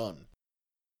he's ever done.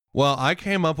 Well, I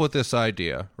came up with this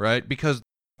idea, right? Because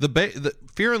the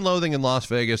Fear and Loathing in Las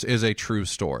Vegas is a true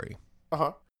story.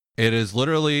 Uh-huh. It is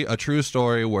literally a true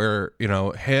story where,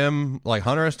 him, like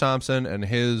Hunter S. Thompson and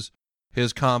his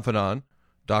confidant,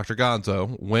 Dr.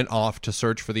 Gonzo, went off to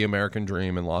search for the American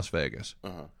dream in Las Vegas.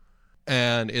 Uh-huh.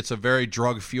 And it's a very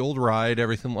drug-fueled ride,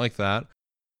 everything like that.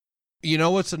 You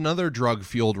know what's another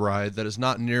drug-fueled ride that is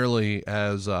not nearly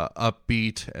as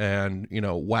upbeat and,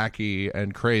 wacky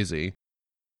and crazy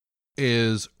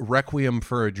is Requiem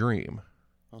for a Dream.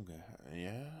 Okay,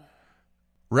 yeah.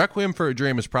 Requiem for a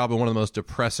Dream is probably one of the most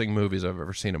depressing movies I've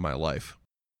ever seen in my life.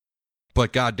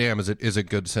 But goddamn, is it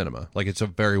good cinema. Like, it's a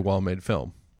very well-made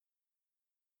film.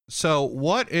 So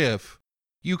what if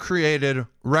you created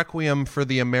Requiem for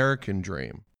the American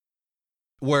Dream,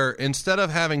 where instead of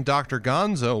having Dr.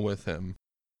 Gonzo with him,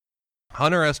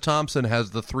 Hunter S. Thompson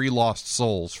has the 3 lost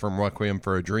souls from Requiem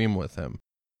for a Dream with him?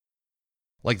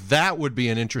 Like, that would be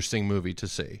an interesting movie to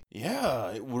see. Yeah,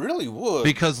 it really would.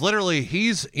 Because literally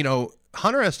he's,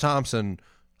 Hunter S. Thompson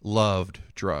loved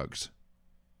drugs.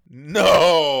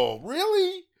 No,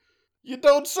 really? You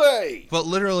don't say. But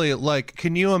literally, like,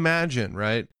 can you imagine,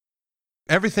 right?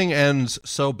 Everything ends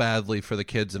so badly for the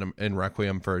kids in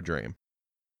Requiem for a Dream.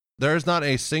 There's not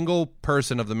a single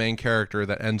person of the main character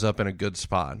that ends up in a good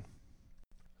spot.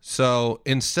 So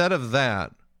instead of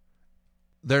that,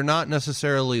 they're not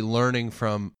necessarily learning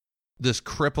from this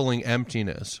crippling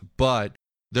emptiness, but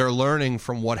they're learning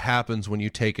from what happens when you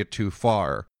take it too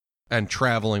far and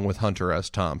traveling with Hunter S.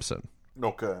 Thompson.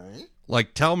 Okay.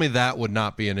 Like, tell me that would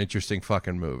not be an interesting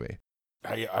fucking movie.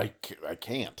 I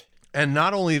can't. And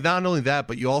not only that,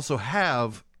 but you also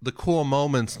have the cool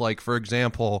moments, like, for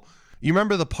example, you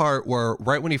remember the part where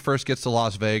right when he first gets to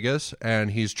Las Vegas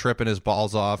and he's tripping his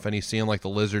balls off and he's seeing, like, the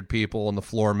lizard people and the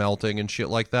floor melting and shit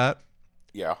like that?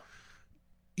 Yeah.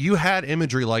 You had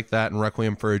imagery like that in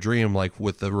Requiem for a Dream, like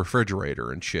with the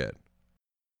refrigerator and shit.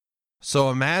 So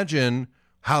imagine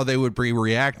how they would be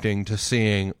reacting to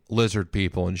seeing lizard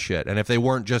people and shit. And if they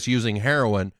weren't just using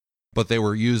heroin, but they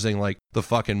were using, like, the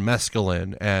fucking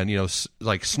mescaline and,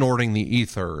 like, snorting the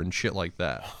ether and shit like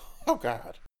that. Oh,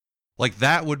 God. Like,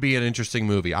 that would be an interesting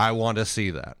movie. I want to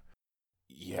see that.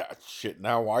 Yeah, shit,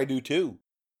 now I do, too.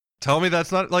 Tell me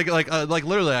that's not, like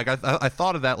literally, like, I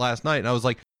thought of that last night, and I was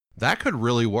like, that could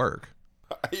really work.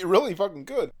 It really fucking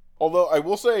could. Although, I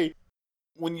will say,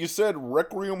 when you said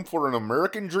Requiem for an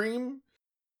American Dream,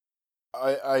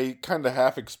 I kind of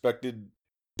half expected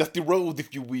Dusty Rhodes,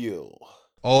 if you will.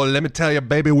 Oh, let me tell you,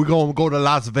 baby, we're going to go to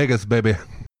Las Vegas, baby.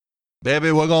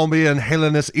 Baby, we're going to be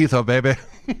inhaling this ether, baby.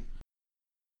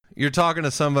 You're talking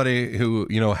to somebody who,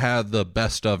 had the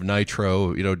best of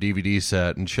Nitro, DVD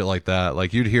set and shit like that.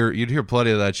 Like, you'd hear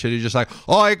plenty of that shit. He's just like,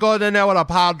 oh, he goes in there with a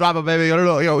power driver, baby.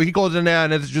 He goes in there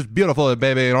and it's just beautiful,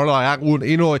 baby.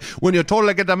 When you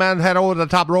totally get the man's head over the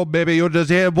top rope, baby, you just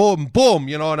hear boom, boom.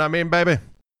 You know what I mean, baby?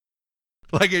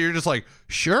 Like, you're just like,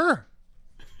 sure.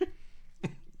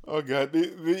 Oh, God.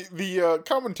 The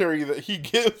commentary that he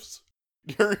gives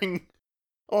during,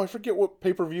 I forget what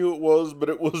pay-per-view it was, but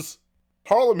it was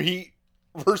Harlem Heat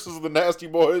versus the Nasty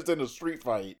Boys in a street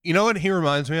fight. You know what he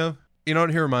reminds me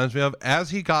of? As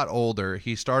he got older,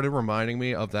 he started reminding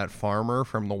me of that farmer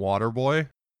from The Waterboy.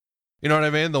 You know what I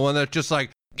mean? The one that's just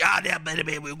like, God damn,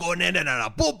 baby, we're going in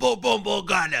and boom, boom, boom, boom,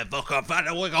 God damn,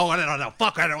 we're going in on a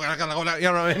fuck, you know what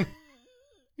I mean?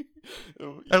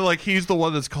 And, like, he's the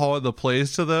one that's calling the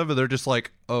plays to them, and they're just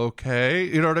like, okay.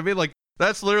 You know what I mean? Like,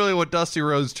 that's literally what Dusty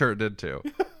Rhodes turned into.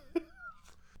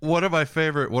 One of my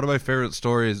favorite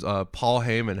stories Paul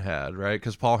Heyman had, right?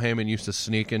 Because Paul Heyman used to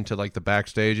sneak into, like, the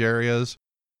backstage areas.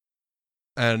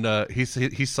 And he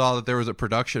saw that there was a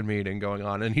production meeting going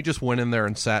on, and he just went in there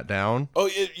and sat down. Oh,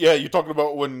 yeah, you're talking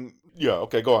about when... Yeah,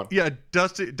 okay, go on. Yeah,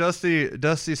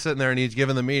 Dusty's sitting there, and he's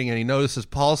giving the meeting, and he notices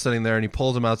Paul sitting there, and he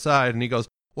pulls him outside, and he goes,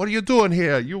 what are you doing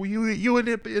here? You in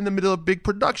the middle of a big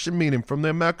production meeting from the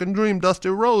American Dream, Dusty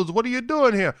Rhodes. What are you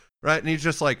doing here? Right? And he's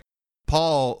just like,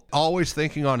 Paul, always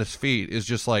thinking on his feet, is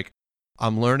just like,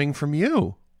 I'm learning from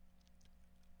you.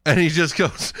 And he just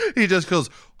goes,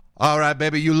 all right,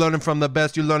 baby, you learning from the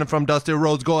best. You learning from Dusty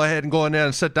Rhodes. Go ahead and go in there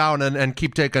and sit down and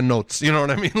keep taking notes. You know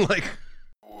what I mean? Like,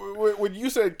 when you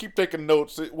said keep taking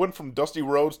notes, it went from Dusty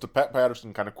Rhodes to Pat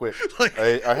Patterson kind of quick. Like,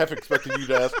 I half expected you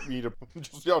to ask me to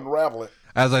just unravel it.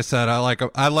 As I said, I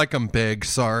like them big.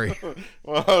 Sorry.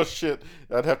 Well, shit,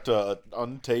 I'd have to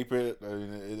untape it.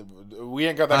 We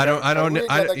ain't got that.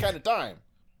 That kind of time.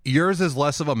 Yours is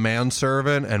less of a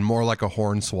manservant and more like a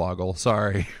hornswoggle.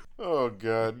 Sorry. Oh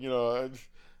God,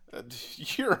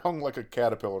 you're hung like a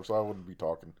caterpillar, so I wouldn't be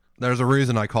talking. There's a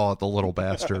reason I call it the little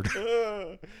bastard.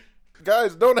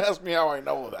 Guys, don't ask me how I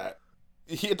know that.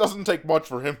 It doesn't take much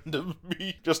for him to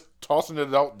be just tossing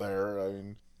it out there. I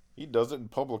mean, he does it in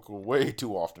public way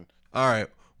too often. All right,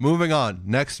 moving on.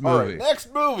 Next movie. All right,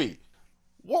 next movie.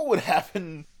 What would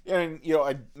happen? And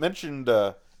I mentioned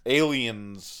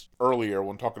Aliens earlier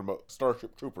when talking about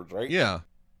Starship Troopers, right? Yeah.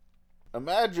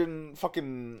 Imagine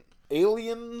fucking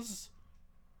Aliens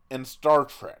and Star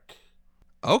Trek.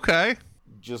 Okay.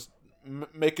 Just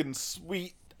making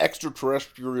sweet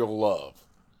extraterrestrial love.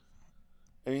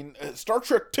 I mean, Star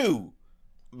Trek 2,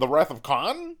 The Wrath of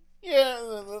Khan?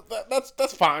 Yeah,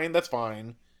 that's fine, that's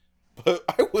fine. But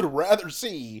I would rather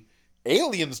see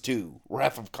Aliens 2,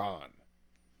 Wrath of Khan.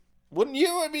 Wouldn't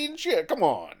you? I mean, shit, come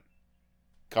on.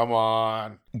 Come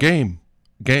on. Game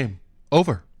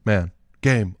over, man.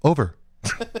 Game over.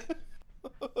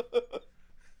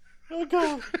 Oh,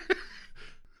 God.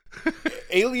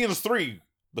 Aliens 3,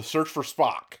 The Search for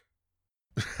Spock.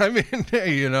 I mean,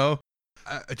 hey, don't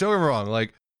get me wrong.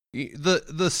 Like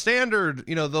the standard,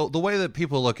 the way that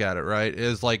people look at it, right,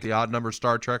 is like the odd number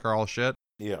Star Trek are all shit.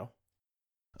 Yeah.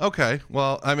 Okay,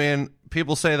 well, I mean,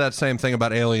 people say that same thing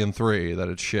about Alien 3, that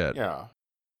it's shit. Yeah.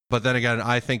 But then again,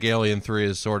 I think Alien 3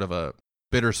 is sort of a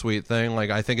bittersweet thing. Like,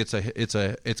 I think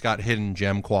it's got hidden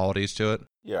gem qualities to it.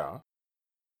 Yeah.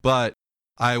 But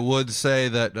I would say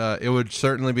that it would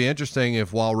certainly be interesting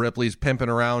if while Ripley's pimping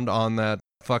around on that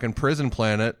fucking prison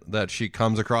planet that she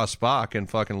comes across Spock and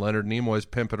fucking Leonard Nimoy's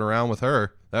pimping around with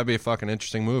her. That'd be a fucking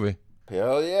interesting movie.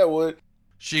 Hell yeah, it would.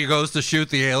 She goes to shoot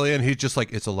the alien. He's just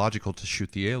like, it's illogical to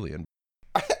shoot the alien.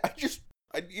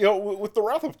 With The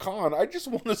Wrath of Khan, I just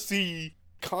want to see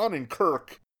Khan and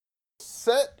Kirk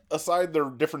set aside their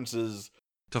differences.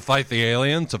 To fight the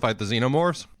alien? To fight the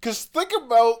xenomorphs? Because think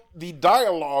about the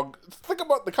dialogue, think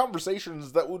about the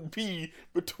conversations that would be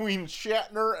between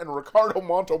Shatner and Ricardo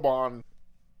Montalban.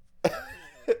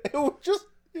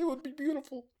 It would be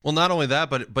beautiful. Well, not only that,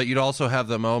 but you'd also have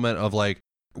the moment of like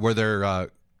where they're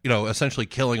essentially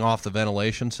killing off the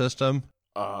ventilation system.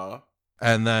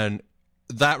 And then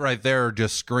that right there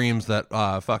just screams that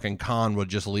fucking Khan would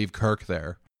just leave Kirk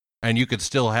there. And you could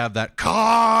still have that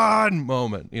Khan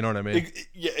moment. You know what I mean?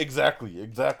 Yeah,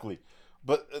 exactly.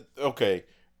 But, okay.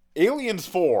 Aliens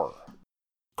 4.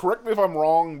 Correct me if I'm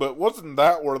wrong, but wasn't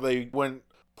that where they went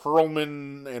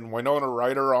Perlman and Winona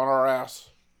Ryder on our ass?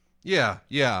 Yeah.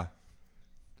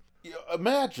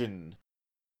 Imagine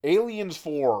Aliens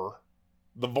 4,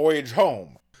 The Voyage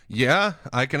Home. Yeah,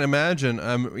 I can imagine.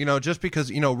 Just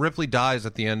because, Ripley dies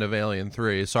at the end of Alien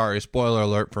 3. Sorry, spoiler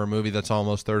alert for a movie that's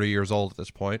almost 30 years old at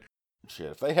this point.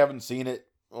 Shit, if they haven't seen it,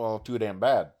 well, too damn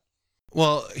bad.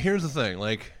 Well, here's the thing.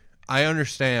 Like, I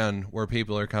understand where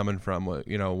people are coming from,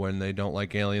 when they don't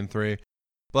like Alien 3.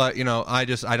 But,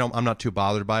 I'm not too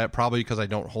bothered by it, probably because I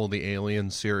don't hold the Alien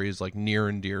series, like, near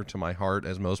and dear to my heart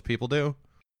as most people do.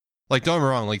 Like, don't get me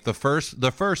wrong, like, the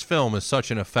first film is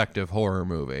such an effective horror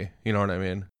movie. You know what I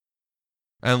mean?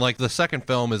 And, like, the second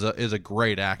film is a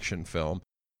great action film.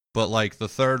 But, like, the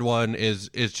third one is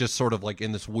just sort of, like,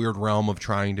 in this weird realm of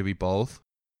trying to be both.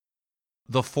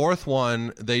 The fourth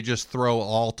one, they just throw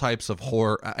all types of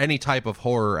horror, any type of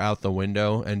horror out the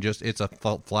window, and just, it's a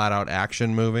flat-out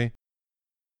action movie.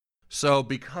 So,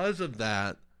 because of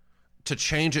that, to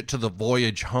change it to The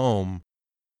Voyage Home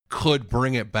could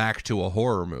bring it back to a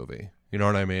horror movie. You know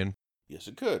what I mean? Yes,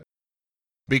 it could.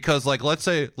 Because, like, let's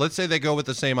say they go with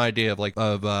the same idea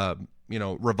of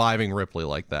reviving Ripley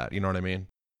like that. You know what I mean?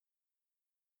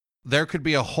 There could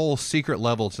be a whole secret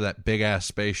level to that big ass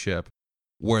spaceship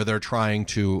where they're trying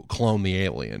to clone the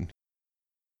alien,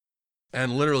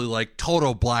 and literally like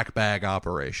total black bag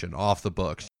operation off the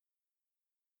books.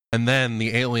 And then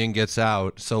the alien gets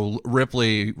out, so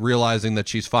Ripley, realizing that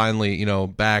she's finally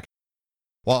back,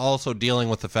 while also dealing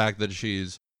with the fact that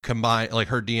she's combined, like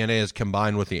her DNA is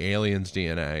combined with the alien's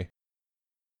DNA.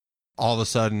 All of a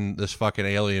sudden, this fucking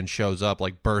alien shows up,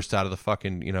 like bursts out of the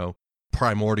fucking,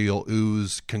 primordial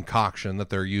ooze concoction that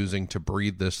they're using to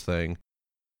breed this thing.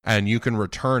 And you can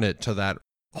return it to that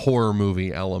horror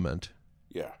movie element.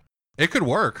 Yeah. It could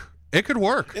work.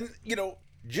 And,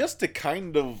 just to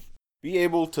kind of be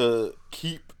able to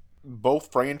keep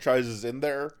both franchises in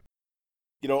there,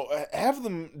 have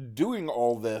them doing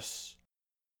all this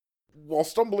while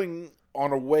stumbling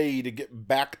on a way to get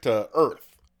back to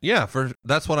Earth. Yeah,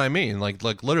 that's what I mean. Like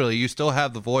literally, you still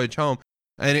have the Voyage Home,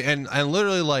 and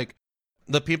literally like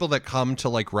the people that come to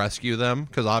like rescue them,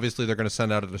 because obviously they're going to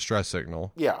send out a distress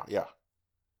signal. Yeah.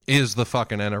 is the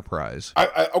fucking Enterprise.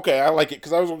 Okay, I like it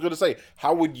because I was going to say,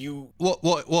 how would you?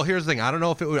 Well, here's the thing. I don't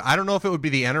know if it would be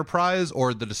the Enterprise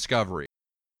or the Discovery.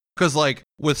 Because, like,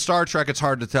 with Star Trek, it's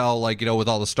hard to tell, like, you know, with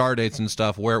all the star dates and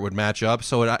stuff, where it would match up.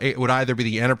 So it would either be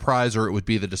the Enterprise or it would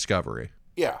be the Discovery.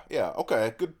 Yeah,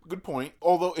 okay, good point.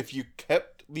 Although, if you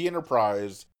kept the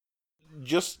Enterprise,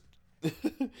 just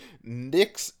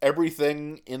nix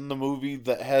everything in the movie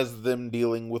that has them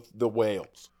dealing with the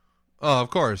whales. Oh,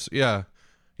 of course, yeah.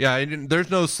 Yeah,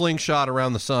 there's no slingshot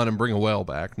around the sun and bring a whale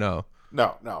back, no.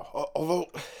 No.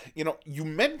 Although, you know, you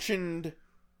mentioned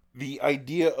the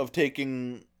idea of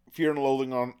taking Fear and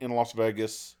Loathing in Las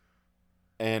Vegas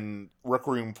and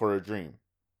Requiem for a Dream.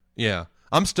 Yeah,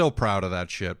 I'm still proud of that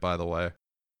shit, by the way.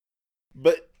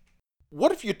 But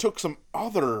what if you took some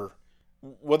other,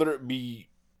 whether it be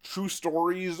true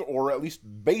stories or at least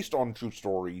based on true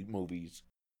story movies,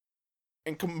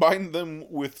 and combined them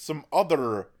with some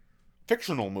other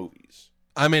fictional movies?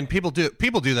 I mean, people do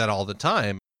that all the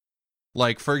time.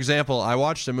 Like, for example, I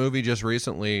watched a movie just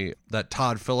recently that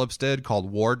Todd Phillips did called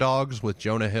War Dogs with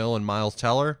Jonah Hill and Miles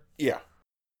Teller. Yeah.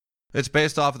 It's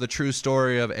based off of the true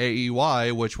story of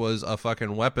AEY, which was a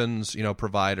fucking weapons, you know,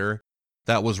 provider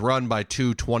that was run by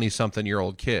two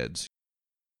 20-something-year-old kids.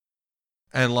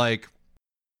 And, like,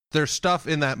 there's stuff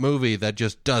in that movie that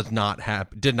just did not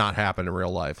happen in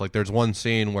real life. Like, there's one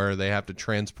scene where they have to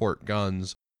transport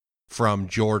guns from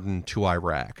Jordan to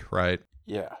Iraq, right?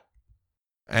 Yeah.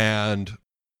 And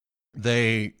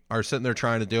they are sitting there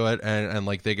trying to do it, and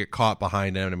like, they get caught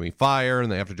behind enemy fire, and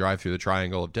they have to drive through the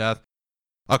Triangle of Death.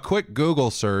 A quick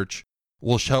Google search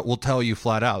will tell you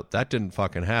flat out that didn't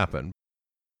fucking happen.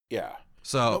 Yeah.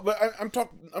 So, No, but I'm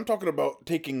talking about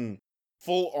taking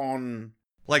full on,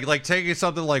 like taking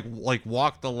something like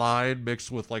Walk the Line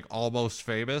mixed with like Almost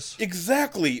Famous.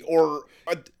 exactly. Or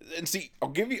and see, I'll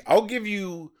give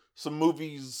you some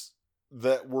movies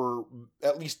that were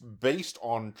at least based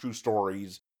on true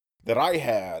stories that I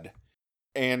had,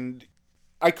 and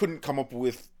I couldn't come up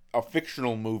with a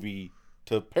fictional movie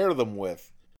to pair them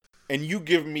with. And you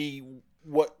give me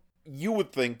what you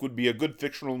would think would be a good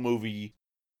fictional movie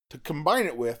to combine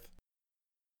it with,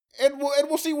 and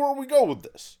we'll see where we go with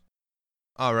this.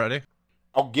 Alrighty.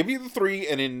 I'll give you the three,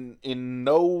 and in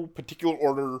no particular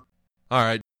order. All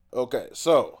right. Okay,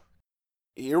 so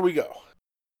here we go.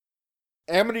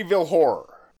 Amityville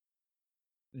Horror,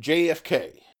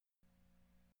 JFK,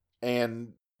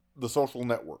 and The Social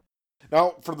Network.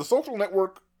 Now, for The Social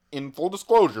Network, in full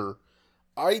disclosure,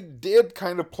 I did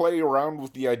kind of play around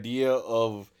with the idea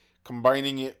of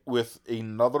combining it with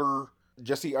another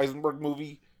Jesse Eisenberg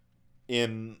movie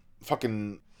in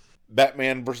fucking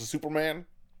Batman vs. Superman.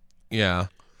 Yeah.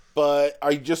 But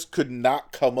I just could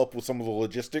not come up with some of the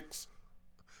logistics.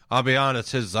 I'll be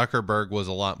honest, his Zuckerberg was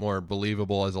a lot more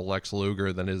believable as a Lex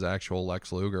Luger than his actual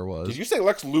Lex Luger was. Did you say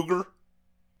Lex Luger?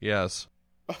 Yes.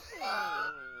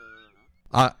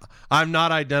 I'm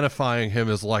not identifying him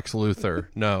as Lex Luthor,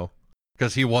 no.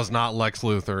 Because he was not Lex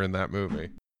Luthor in that movie.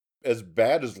 As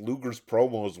bad as Luger's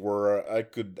promos were, I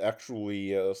could actually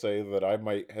say that I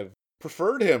might have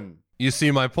preferred him. You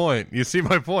see my point.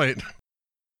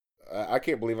 I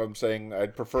can't believe I'm saying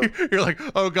I'd prefer... You're like,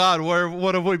 oh God,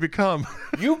 what have we become?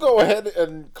 You go ahead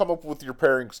and come up with your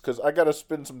pairings, because I got to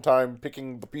spend some time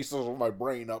picking the pieces of my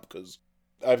brain up, because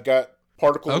I've got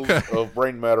particles of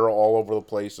brain matter all over the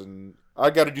place, and I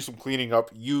got to do some cleaning up.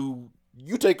 You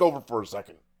take over for a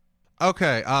second.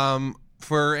 Okay,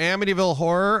 for Amityville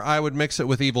Horror, I would mix it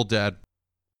with Evil Dead.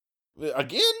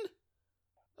 Again?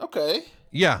 Okay.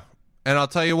 Yeah, and I'll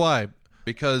tell you why.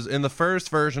 Because in the first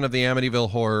version of the Amityville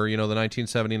Horror, you know, the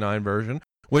 1979 version,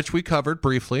 which we covered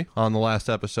briefly on the last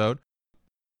episode,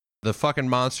 the fucking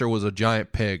monster was a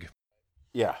giant pig.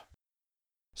 Yeah.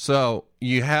 So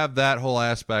you have that whole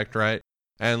aspect, right?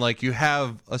 And like you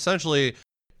have essentially,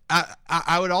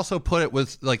 I would also put it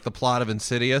with like the plot of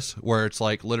Insidious, where it's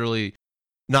like literally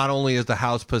not only is the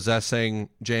house possessing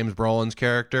James Brolin's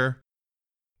character,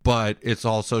 but it's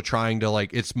also trying to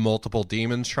like, it's multiple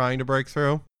demons trying to break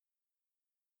through.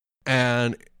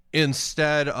 And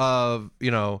instead of, you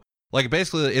know, like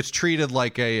basically it's treated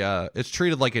like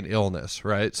an illness,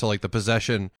 right? So like the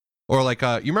possession, or like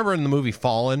you remember in the movie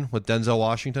Fallen with Denzel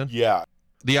Washington? Yeah.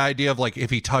 The idea of like if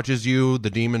he touches you,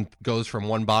 the demon goes from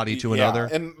one body to another.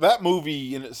 And that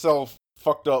movie in itself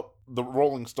fucked up the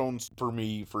Rolling Stones for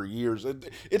me for years.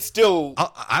 It's still...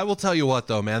 I will tell you what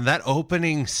though, man, that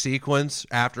opening sequence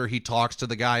after he talks to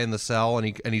the guy in the cell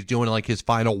and he's doing like his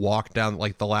final walk down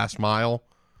like the last mile.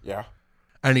 Yeah.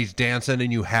 And he's dancing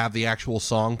and you have the actual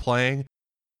song playing.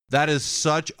 That is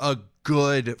such a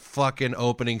good fucking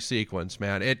opening sequence,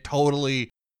 man. It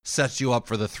totally sets you up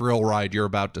for the thrill ride you're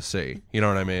about to see. You know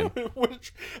what I mean?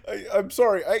 Which, I'm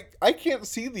sorry, I can't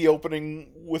see the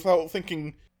opening without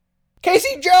thinking,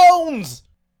 Casey Jones!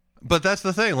 But that's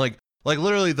the thing, like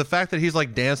literally the fact that he's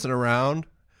like dancing around,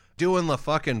 doing the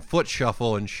fucking foot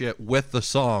shuffle and shit with the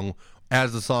song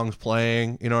as the song's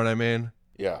playing, you know what I mean?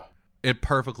 Yeah. It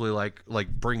perfectly like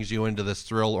brings you into this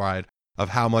thrill ride of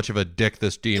how much of a dick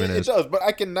this demon is. It does, but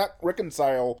I cannot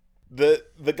reconcile the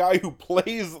guy who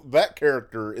plays that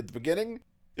character at the beginning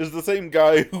is the same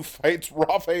guy who fights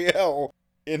Raphael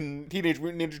in Teenage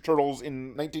Mutant Ninja Turtles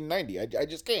in 1990. I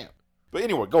just can't. But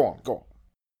anyway, go on.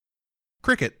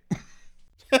 Cricket.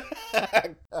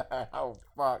 Oh,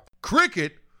 fuck.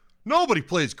 Cricket? Nobody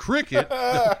plays cricket.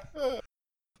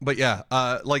 But yeah,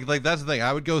 like that's the thing.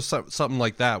 I would go something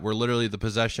like that, where literally the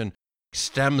possession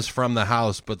stems from the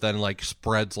house, but then like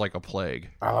spreads like a plague.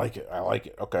 I like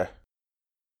it. Okay.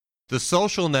 The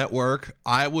Social Network,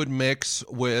 I would mix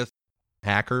with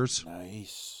Hackers.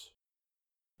 Nice.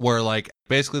 Where like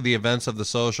basically the events of the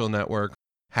Social Network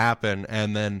happen,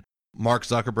 and then Mark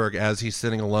Zuckerberg, as he's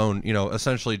sitting alone, you know,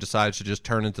 essentially decides to just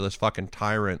turn into this fucking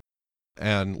tyrant.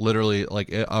 And literally, like,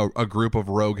 a group of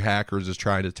rogue hackers is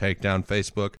trying to take down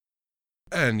Facebook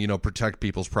and, you know, protect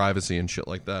people's privacy and shit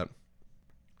like that.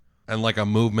 And, like, a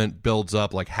movement builds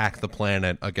up, like, Hack the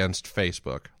Planet against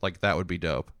Facebook. Like, that would be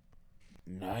dope.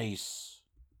 Nice.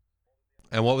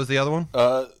 And what was the other one?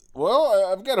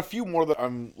 Well, I've got a few more that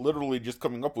I'm literally just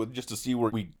coming up with just to see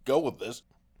where we go with this.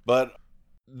 But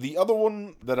the other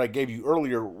one that I gave you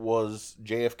earlier was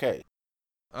JFK.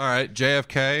 All right,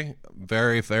 JFK,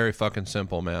 very, very fucking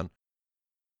simple, man.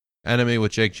 Enemy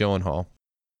with Jake Gyllenhaal.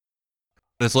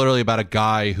 It's literally about a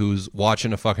guy who's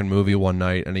watching a fucking movie one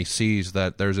night, and he sees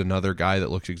that there's another guy that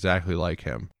looks exactly like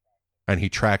him. And he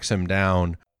tracks him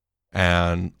down,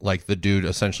 and, like, the dude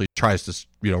essentially tries to,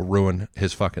 you know, ruin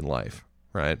his fucking life,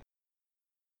 right?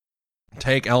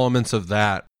 Take elements of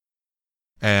that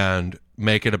and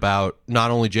make it about not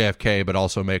only JFK, but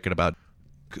also make it about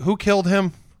who killed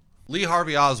him? Lee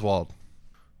Harvey Oswald.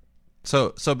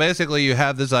 So basically you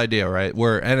have this idea, right,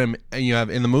 where you have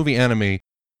in the movie Enemy,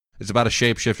 it's about a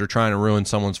shapeshifter trying to ruin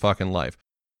someone's fucking life.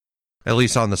 At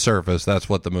least on the surface, that's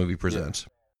what the movie presents.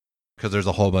 Because there's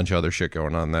a whole bunch of other shit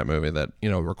going on in that movie that, you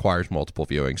know, requires multiple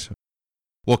viewings.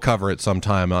 We'll cover it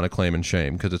sometime on Acclaim and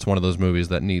Shame, because it's one of those movies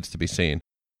that needs to be seen.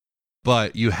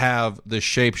 But you have the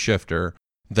shapeshifter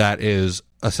that is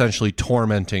essentially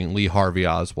tormenting Lee Harvey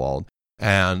Oswald.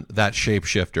 And that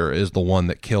shapeshifter is the one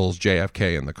that kills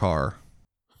JFK in the car.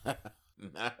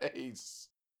 Nice.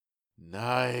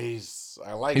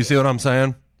 I like it. You see what I'm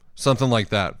saying? Something like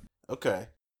that. Okay.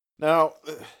 Now,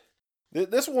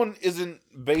 this one isn't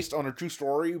based on a true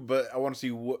story, but I want to see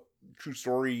what true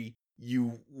story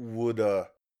you would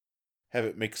have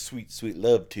it make sweet, sweet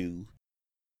love to.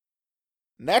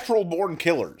 Natural Born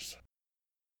Killers.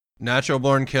 Natural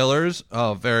Born Killers?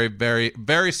 Oh, very, very,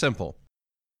 very simple.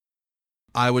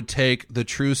 I would take the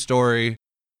true story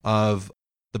of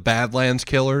the Badlands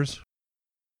Killers.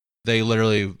 They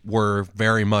literally were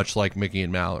very much like Mickey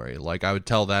and Mallory. Like, I would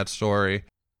tell that story.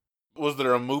 Was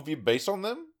there a movie based on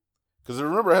them? Because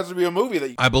remember, it has to be a movie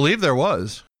that... I believe there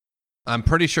was. I'm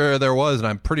pretty sure there was, and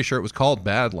I'm pretty sure it was called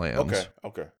Badlands.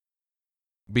 Okay.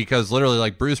 Because literally,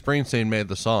 like, Bruce Springsteen made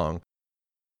the song.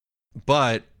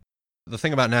 But the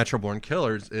thing about Natural Born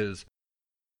Killers is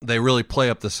they really play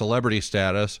up the celebrity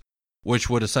status, which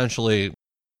would essentially,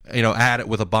 you know, add it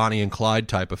with a Bonnie and Clyde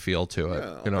type of feel to it.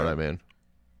 Yeah, You know what I mean?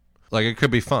 Like, it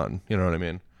could be fun. You know what I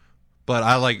mean? But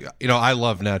I like, you know, I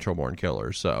love Natural Born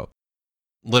Killers. So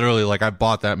literally, like, I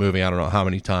bought that movie I don't know how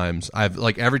many times. I've,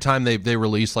 like, every time they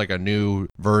release, like, a new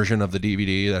version of the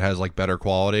DVD that has, like, better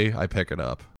quality, I pick it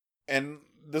up. And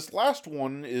this last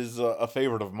one is a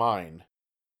favorite of mine.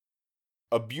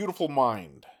 A Beautiful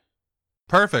Mind.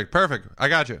 Perfect. I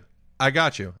got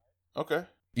you. Okay.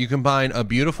 You combine A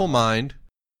Beautiful Mind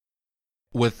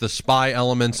with the spy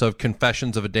elements of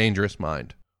Confessions of a Dangerous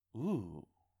Mind. Ooh.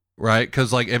 Right?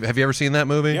 Because, like, have you ever seen that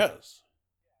movie? Yes.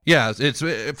 Yeah, it's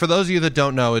for those of you that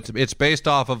don't know, it's based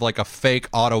off of, like, a fake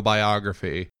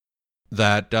autobiography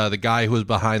that the guy who was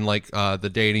behind, like, the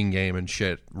dating game and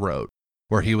shit wrote,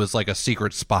 where he was, like, a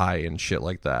secret spy and shit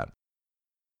like that.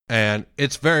 And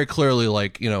it's very clearly,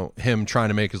 like, you know, him trying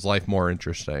to make his life more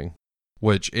interesting,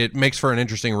 which it makes for an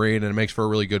interesting read and it makes for a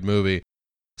really good movie.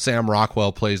 Sam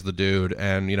Rockwell plays the dude,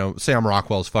 and, you know, Sam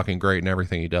Rockwell's fucking great in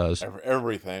everything he does.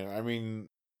 Everything. I mean,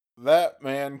 that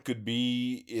man could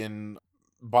be in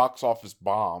box office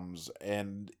bombs,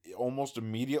 and almost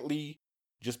immediately,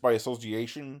 just by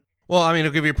association. Well, I mean,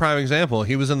 I'll give you a prime example.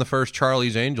 He was in the first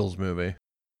Charlie's Angels movie.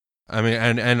 I mean,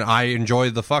 and I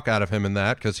enjoyed the fuck out of him in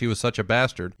that because he was such a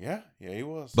bastard. Yeah, he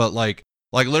was. But like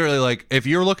literally, like if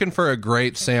you're looking for a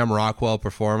great Sam Rockwell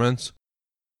performance,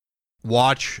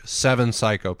 watch Seven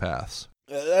Psychopaths.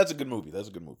 That's a good movie.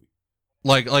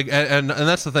 Like, and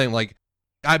that's the thing. Like,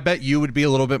 I bet you would be a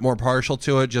little bit more partial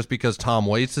to it just because Tom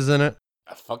Waits is in it.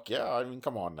 Fuck yeah! I mean,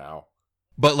 come on now.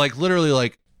 But like, literally,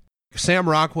 like Sam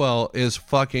Rockwell is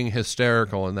fucking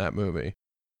hysterical in that movie.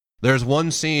 There's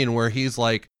one scene where he's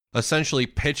like essentially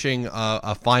pitching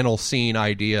a final scene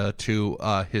idea to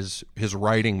his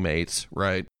writing mates,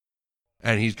 right?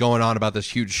 And he's going on about this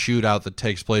huge shootout that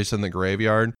takes place in the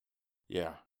graveyard.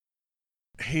 Yeah.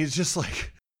 He's just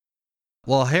like,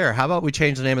 well, here, how about we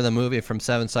change the name of the movie from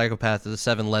Seven Psychopaths to the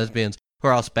Seven Lesbians who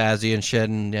are all spazzy and shit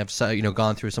and have, you know,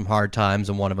 gone through some hard times,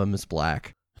 and one of them is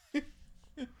black.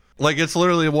 Like, it's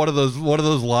literally one of those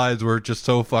lines where it's just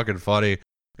so fucking funny,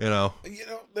 you know. You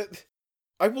know,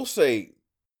 I will say,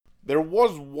 there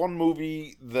was one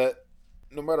movie that,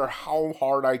 no matter how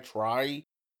hard I try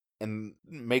and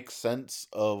make sense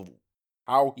of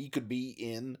how he could be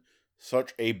in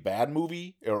such a bad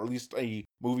movie, or at least a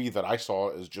movie that I saw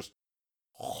as just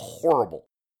horrible.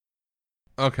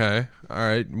 Okay, all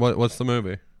right. What's the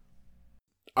movie?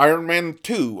 Iron Man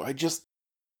 2.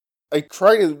 I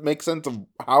try to make sense of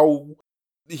how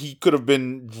he could have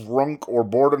been drunk or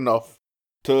bored enough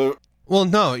to... Well,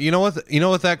 no, you know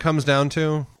what that comes down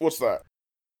to? What's that?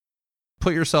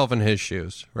 Put yourself in his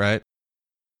shoes, right?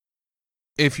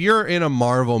 If you're in a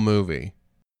Marvel movie,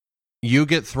 you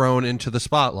get thrown into the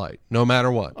spotlight, no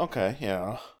matter what. Okay,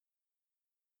 yeah.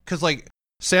 Because, like,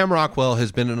 Sam Rockwell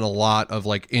has been in a lot of,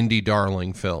 like, indie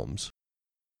darling films.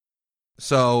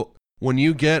 So, when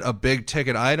you get a big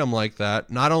ticket item like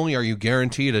that, not only are you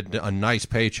guaranteed a nice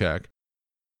paycheck,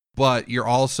 but you're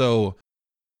also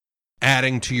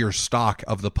adding to your stock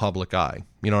of the public eye.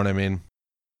 You know what I mean?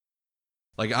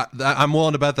 Like, I'm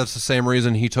willing to bet that's the same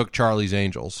reason he took Charlie's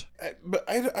Angels. But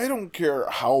I don't care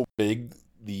how big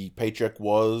the paycheck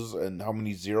was and how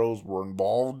many zeros were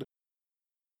involved.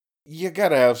 You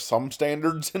gotta have some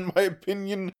standards, in my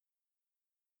opinion.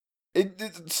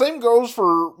 Same goes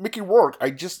for Mickey Rourke.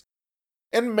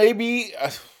 And maybe,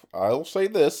 I'll say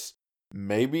this,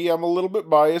 maybe I'm a little bit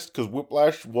biased, because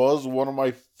Whiplash was one of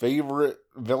my favorite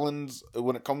villains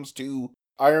when it comes to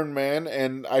Iron Man,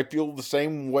 and I feel the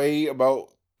same way about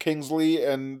Kingsley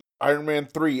and Iron Man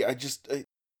 3.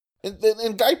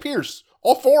 And Guy Pearce,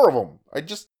 all four of them.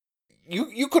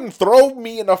 You couldn't throw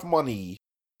me enough money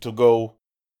to go,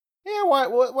 yeah,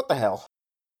 what the hell?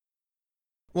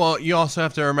 Well, you also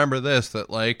have to remember this, that,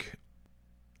 like,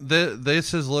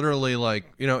 this is literally,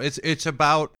 like, you know, it's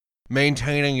about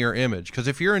maintaining your image. Because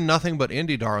if you're in nothing but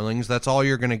indie darlings, that's all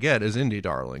you're going to get is indie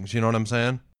darlings. You know what I'm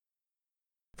saying?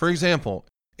 For example,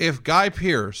 if Guy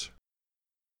Pearce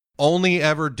only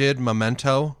ever did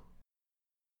Memento,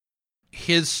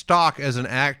 his stock as an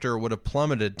actor would have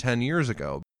plummeted 10 years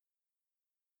ago.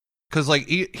 Because, like,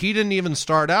 he didn't even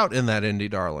start out in that indie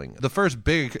darling. The first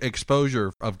big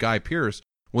exposure of Guy Pearce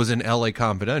was in L.A.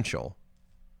 Confidential.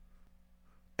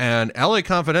 And L.A.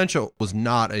 Confidential was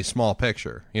not a small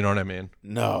picture. You know what I mean?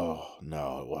 No,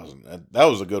 it wasn't. That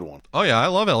was a good one. Oh, yeah, I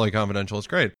love L.A. Confidential. It's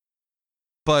great.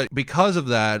 But because of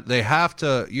that,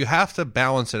 you have to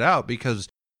balance it out, because,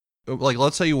 like,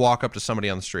 let's say you walk up to somebody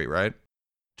on the street, right?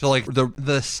 To, like,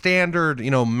 the standard,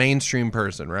 you know, mainstream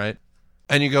person, right?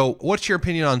 And you go, what's your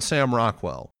opinion on Sam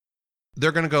Rockwell?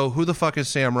 They're going to go, who the fuck is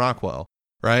Sam Rockwell?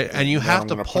 Right? And you have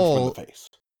to pull...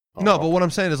 No, but what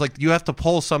I'm saying is, like, you have to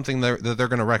pull something that they're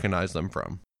going to recognize them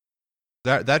from.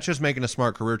 That's just making a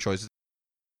smart career choice.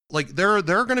 Like, there are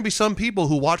going to be some people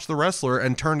who watch The Wrestler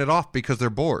and turn it off because they're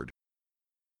bored.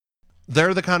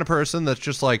 They're the kind of person that's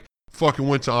just like, fucking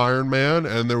went to Iron Man,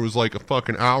 and there was like a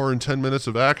fucking hour and 10 minutes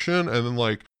of action, and then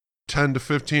like 10 to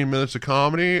 15 minutes of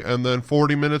comedy, and then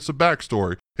 40 minutes of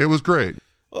backstory. It was great.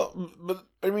 But,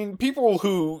 I mean, people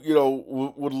who, you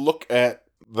know, would look at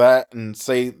that and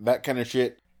say that kind of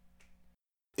shit,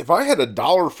 if I had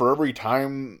 $1 for every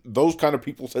time those kind of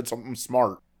people said something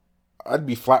smart, I'd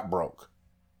be flat broke.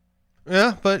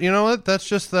 Yeah, but you know what? That's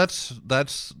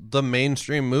the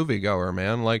mainstream moviegoer,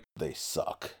 man. Like, they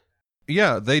suck.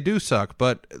 Yeah, they do suck,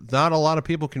 but not a lot of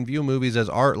people can view movies as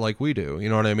art like we do. You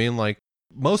know what I mean? Like,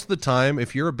 most of the time,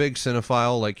 if you're a big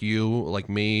cinephile like you, like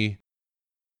me,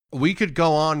 we could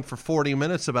go on for 40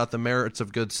 minutes about the merits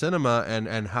of good cinema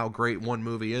and how great one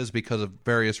movie is because of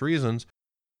various reasons.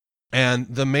 And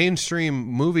the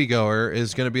mainstream moviegoer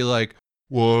is going to be like,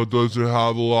 well, does it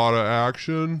have a lot of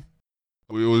action?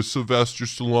 Was Sylvester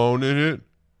Stallone in it?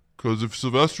 Because if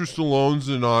Sylvester Stallone's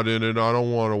not in it, I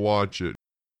don't want to watch it.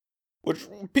 Which,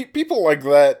 people like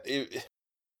that,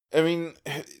 I mean,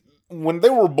 when they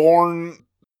were born,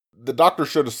 the doctor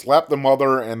should have slapped the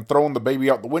mother and thrown the baby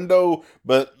out the window,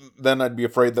 but then I'd be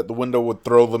afraid that the window would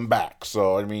throw them back.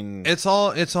 So, I mean... It's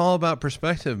all about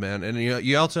perspective, man. And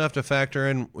you also have to factor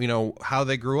in, how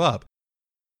they grew up.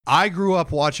 I grew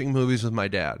up watching movies with my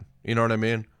dad. You know what I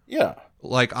mean? Yeah.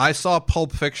 Like, I saw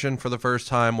Pulp Fiction for the first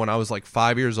time when I was like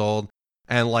 5 years old,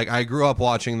 and like I grew up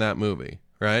watching that movie,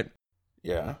 right?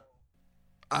 Yeah.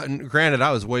 Granted,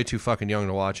 I was way too fucking young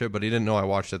to watch it, but he didn't know I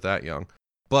watched it that young.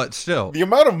 But still. The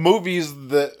amount of movies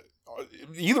that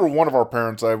either one of our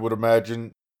parents, I would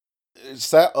imagine,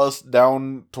 sat us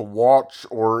down to watch,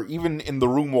 or even in the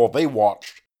room while they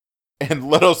watched, and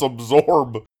let us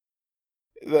absorb,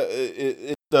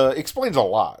 it explains a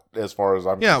lot as far as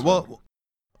I'm concerned.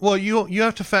 Well, you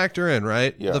have to factor in,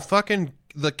 right? Yeah.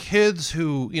 The kids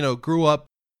who, grew up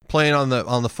playing on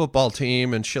the football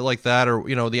team and shit like that, or,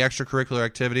 the extracurricular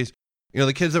activities,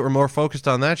 the kids that were more focused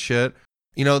on that shit,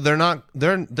 they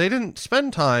didn't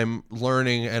spend time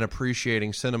learning and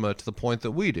appreciating cinema to the point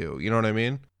that we do. You know what I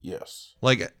mean? Yes.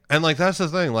 That's the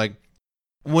thing. Like,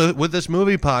 with this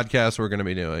movie podcast we're going to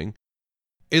be doing,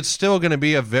 it's still going to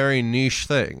be a very niche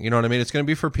thing. You know what I mean? It's going to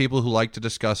be for people who like to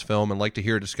discuss film and like to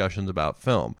hear discussions about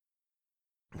film.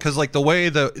 Because, like, the way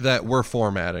that we're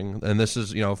formatting, and this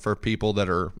is, for people that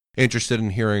are interested in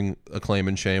hearing Acclaim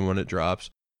and Shame when it drops,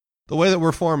 the way that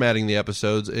we're formatting the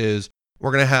episodes is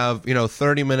we're going to have,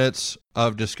 30 minutes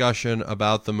of discussion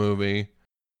about the movie,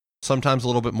 sometimes a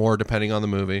little bit more depending on the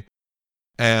movie,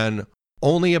 and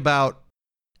only about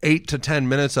 8 to 10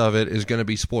 minutes of it is going to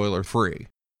be spoiler-free.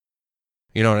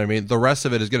 You know what I mean? The rest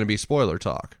of it is going to be spoiler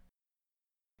talk.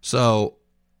 So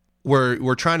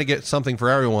we're trying to get something for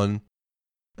everyone,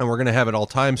 and we're going to have it all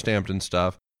time-stamped and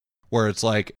stuff, where it's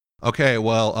like, okay,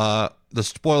 well, the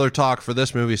spoiler talk for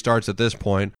this movie starts at this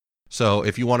point, so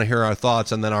if you want to hear our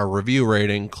thoughts and then our review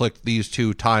rating, click these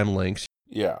 2 time links.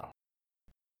 Yeah.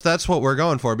 That's what we're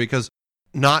going for, because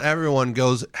not everyone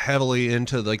goes heavily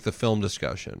into, like, the film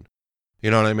discussion.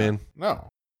 You know what I mean? No.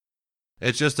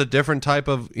 It's just a different type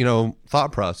of,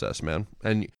 thought process, man.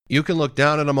 And you can look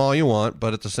down at them all you want,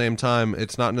 but at the same time,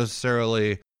 it's not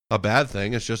necessarily a bad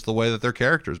thing. It's just the way that their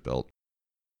character's built.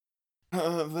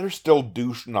 They're still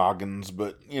douche noggins,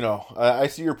 but, I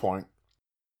see your point.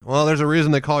 Well, there's a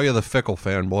reason they call you the fickle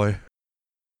fanboy.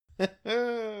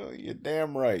 You're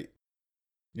damn right.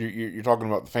 You're talking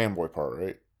about the fanboy part,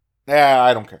 right? Nah,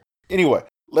 I don't care. Anyway,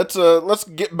 let's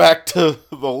get back to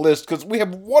the list, because we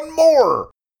have one more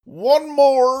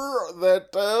that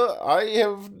I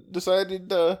have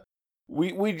decided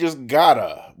we just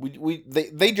gotta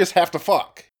they just have to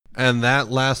fuck. And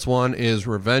that last one is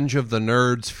Revenge of the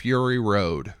Nerds: Fury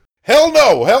Road. Hell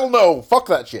no, fuck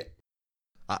that shit.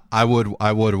 I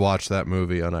would watch that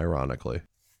movie unironically.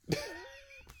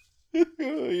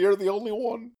 You're the only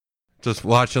one. Just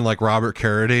watching like Robert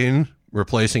Carradine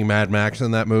replacing Mad Max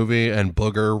in that movie and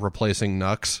Booger replacing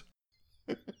Nux.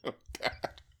 He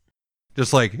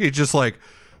just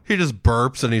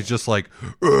burps and he's just like,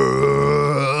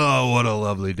 oh, what a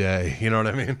lovely day. You know what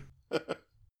I mean?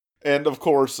 And of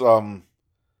course,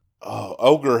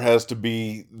 Ogre has to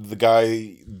be the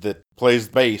guy that plays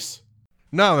bass.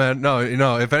 No, man, no.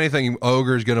 If anything,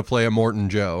 Ogre's gonna play a Morton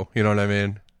Joe. You know what I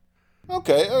mean?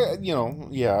 Okay,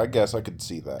 yeah, I guess I could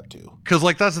see that too. Because,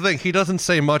 like, that's the thing. He doesn't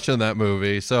say much in that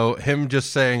movie, so him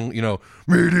just saying,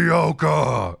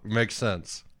 mediocre makes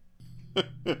sense.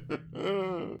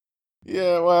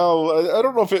 Yeah, well, I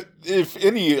don't know if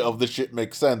any of the shit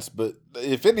makes sense, but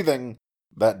if anything,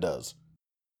 that does.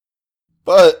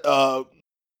 But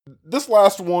this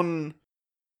last one,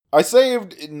 I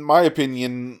saved, in my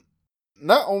opinion,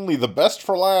 not only the best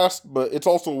for last, but it's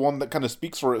also one that kind of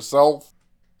speaks for itself.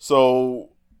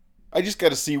 So I just got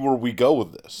to see where we go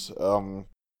with this.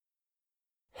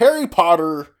 Harry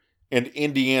Potter and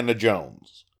Indiana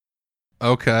Jones.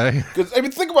 Okay. Because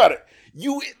think about it.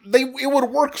 It would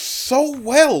work so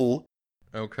well.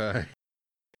 Okay.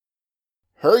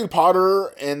 Harry Potter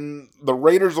and the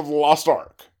Raiders of the Lost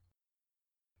Ark.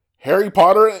 Harry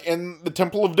Potter and the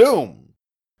Temple of Doom.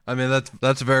 I mean,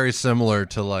 that's very similar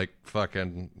to, like,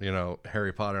 fucking,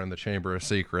 Harry Potter and the Chamber of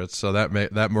Secrets, so that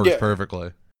works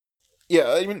perfectly.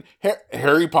 Yeah,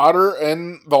 Harry Potter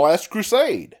and the Last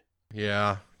Crusade.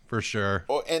 Yeah, for sure.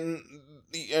 Oh, and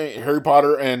Harry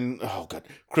Potter and,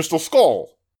 Crystal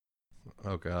Skull.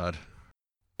 Oh, God.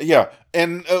 Yeah,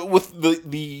 and with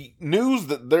the news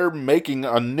that they're making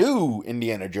a new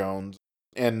Indiana Jones,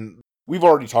 and we've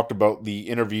already talked about the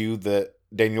interview that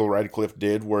Daniel Radcliffe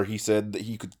did, where he said that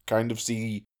he could kind of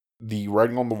see the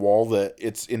writing on the wall that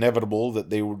it's inevitable that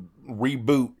they would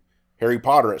reboot Harry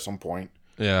Potter at some point.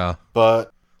 Yeah.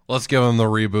 But Let's give them the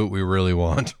reboot we really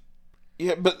want.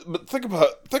 Yeah, but think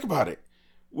about it.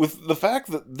 With the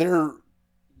fact that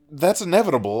that's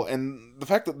inevitable, and the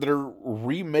fact that they're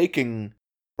remaking,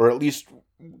 or at least,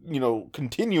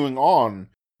 continuing on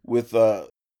with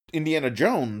Indiana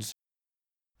Jones,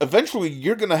 eventually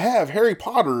you're gonna have Harry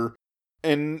Potter,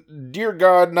 and dear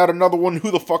God, not another one.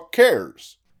 Who the fuck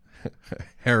cares?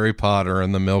 Harry Potter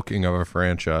and the milking of a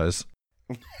franchise.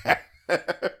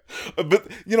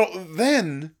 But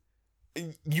then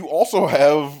you also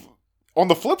have, on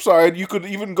the flip side, you could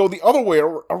even go the other way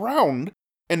around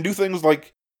and do things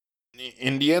like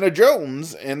Indiana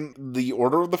Jones and the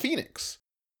Order of the Phoenix.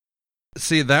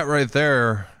 See, that right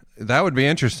there, that would be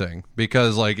interesting,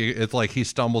 because it's like he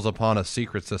stumbles upon a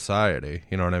secret society.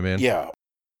 You know what I mean? Yeah.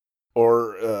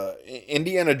 Or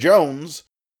Indiana Jones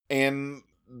and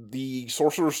the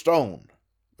Sorcerer's Stone,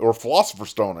 or Philosopher's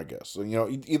Stone, I guess. So,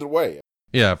 either way.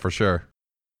 Yeah, for sure.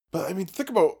 But I mean, think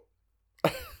about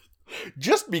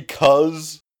just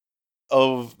because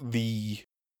of the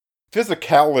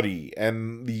physicality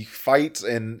and the fights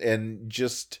and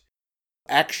just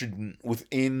action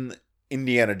within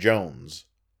Indiana Jones.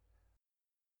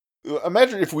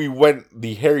 Imagine if we went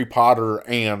the Harry Potter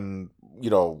and,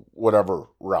 whatever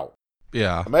route.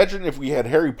 Yeah. Imagine if we had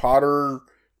Harry Potter,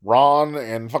 Ron,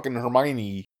 and fucking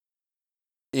Hermione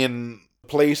in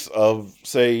place of,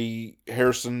 say,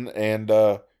 Harrison and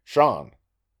Sean,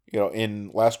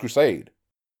 in Last Crusade.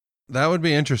 That would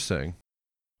be interesting.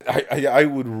 I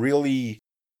would really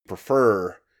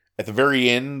prefer at the very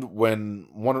end when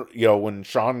when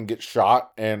Sean gets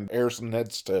shot and Harrison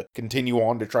heads to continue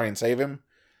on to try and save him.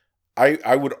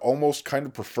 I would almost kind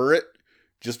of prefer it,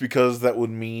 just because that would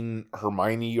mean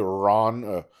Hermione or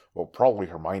Ron, probably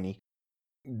Hermione,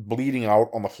 bleeding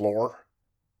out on the floor.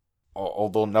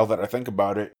 Although now that I think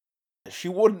about it, she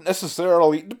wouldn't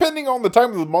necessarily, depending on the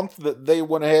time of the month that they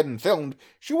went ahead and filmed,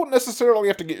 she wouldn't necessarily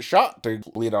have to get shot to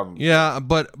bleed out. Yeah,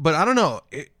 but I don't know.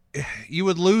 You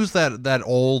would lose that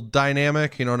old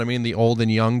dynamic, you know what I mean? The old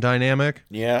and young dynamic.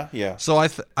 Yeah, yeah. So I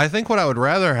think what I would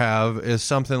rather have is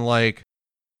something like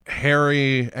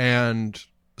Harry and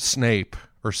Snape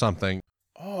or something.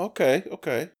 Oh,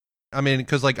 okay. I mean,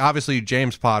 because obviously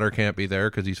James Potter can't be there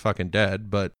because he's fucking dead,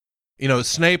 but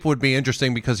Snape would be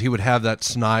interesting because he would have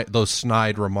those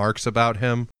snide remarks about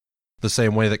him, the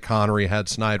same way that Connery had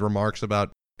snide remarks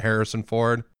about Harrison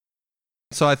Ford.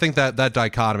 So I think that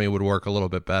dichotomy would work a little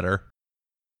bit better.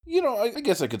 I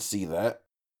guess I could see that.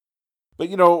 But,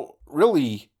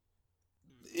 really,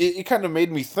 it kind of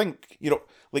made me think,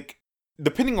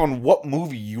 depending on what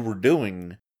movie you were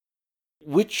doing,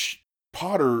 which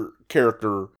Potter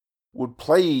character would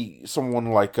play someone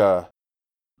like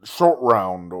Short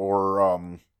Round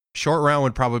or Short Round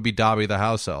would probably be Dobby the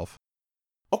house elf.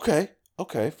 Okay,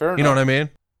 fair enough. You know what I mean?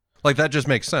 That just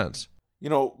makes sense.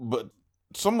 But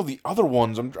some of the other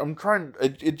ones, I'm trying.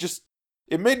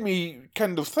 It made me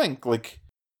kind of think,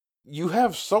 you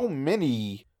have so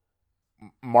many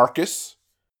Marcus.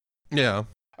 Yeah,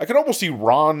 I could almost see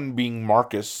Ron being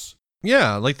Marcus.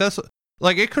 Yeah, that's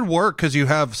it could work because you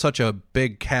have such a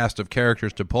big cast of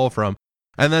characters to pull from.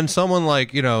 And then someone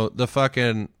like,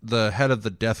 the head of the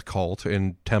death cult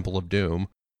in Temple of Doom,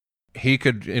 he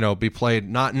could, be played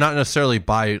not necessarily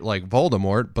by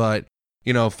Voldemort, but,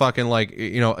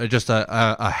 just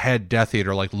a head Death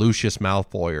Eater like Lucius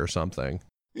Malfoy or something.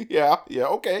 Yeah,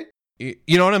 okay. You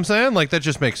know what I'm saying? That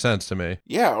just makes sense to me.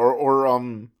 Yeah, or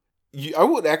I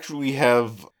would actually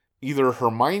have either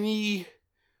Hermione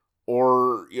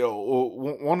or,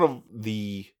 one of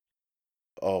the...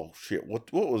 Oh, shit.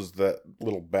 What was that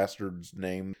little bastard's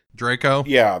name? Draco?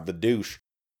 Yeah, the douche.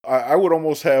 I would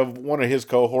almost have one of his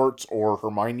cohorts or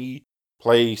Hermione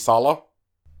play Sala.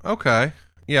 Okay.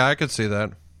 Yeah, I could see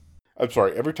that. I'm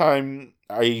sorry. Every time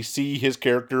I see his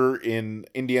character in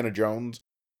Indiana Jones,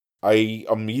 I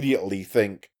immediately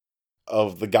think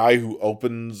of the guy who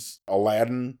opens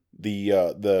Aladdin,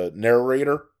 the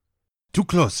narrator. Too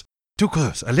close.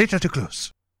 A little too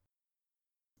close.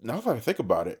 Now that I think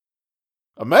about it,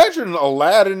 imagine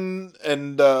Aladdin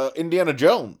and Indiana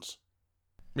Jones.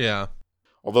 Yeah.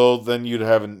 Although then you'd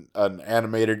have an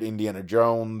animated Indiana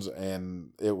Jones,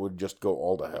 and it would just go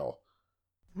all to hell.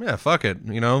 Yeah, fuck it.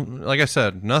 Like I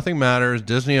said, nothing matters.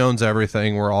 Disney owns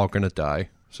everything. We're all going to die.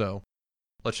 So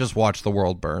let's just watch the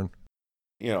world burn.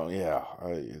 Yeah.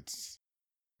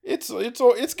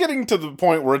 It's getting to the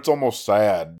point where it's almost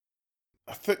sad.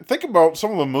 Think about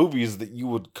some of the movies that you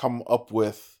would come up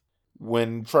with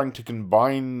when trying to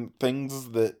combine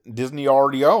things that Disney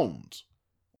already owns.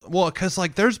 Well, because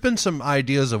there's been some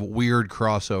ideas of weird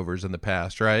crossovers in the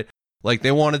past, right?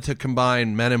 They wanted to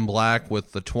combine Men in Black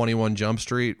with the 21 Jump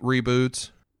Street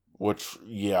reboots. Which,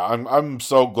 yeah, I'm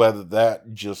so glad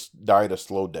that just died a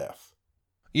slow death.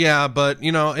 Yeah, but,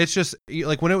 you know, it's just,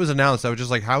 like, when it was announced, I was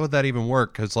just like, how would that even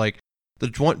work? Because, like,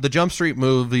 the Jump Street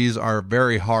movies are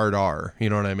very hard R, you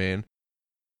know what I mean?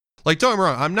 Like, don't get me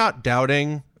wrong, I'm not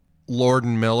doubting Lord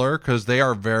and Miller, because they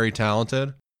are very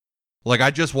talented. Like,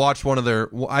 I just watched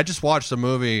a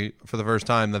movie for the first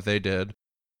time that they did,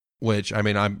 which, I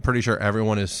mean, I'm pretty sure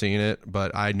everyone has seen it,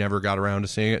 but I never got around to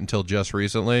seeing it until just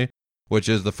recently, which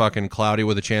is the fucking Cloudy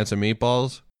with a Chance of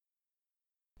Meatballs.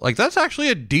 Like, that's actually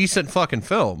a decent fucking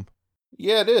film.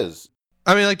 Yeah, it is.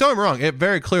 I mean, like, don't get me wrong, it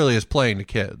very clearly is playing to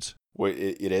kids. Wait,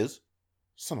 it is?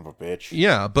 Son of a bitch.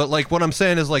 Yeah, but, like, what I'm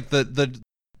saying is, like, the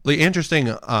interesting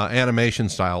animation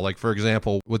style, like, for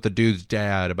example, with the dude's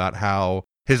dad, about how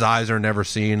his eyes are never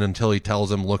seen until he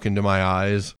tells him, look into my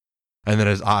eyes. And then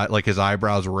his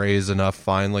eyebrows raise enough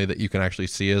finally that you can actually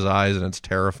see his eyes, and it's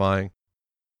terrifying.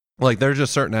 Like, there's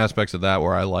just certain aspects of that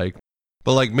where I like.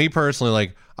 But, like, me personally,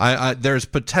 like, I there's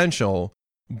potential,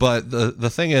 but the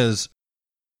thing is,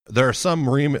 there are some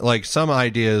some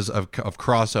ideas of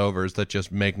crossovers that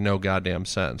just make no goddamn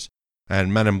sense.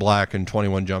 And Men in Black and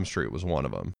 21 Jump Street was one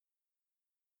of them.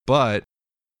 But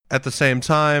at the same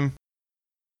time,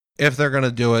 if they're going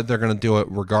to do it, they're going to do it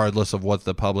regardless of what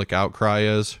the public outcry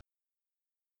is.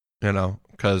 You know,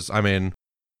 because, I mean,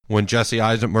 when Jesse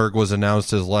Eisenberg was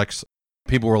announced as Lex,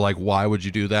 people were like, why would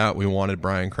you do that? We wanted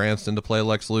Bryan Cranston to play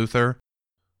Lex Luthor.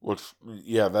 Which,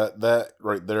 yeah, that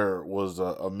right there was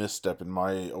a misstep, in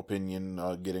my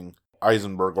opinion, getting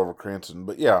Eisenberg over Cranston.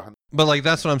 But, yeah. But, like,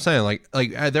 that's what I'm saying.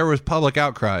 Like there was public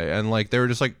outcry, and, like, they were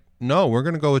just like, no, we're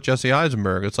going to go with Jesse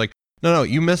Eisenberg. It's like, no,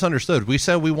 you misunderstood. We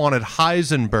said we wanted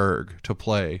Heisenberg to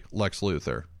play Lex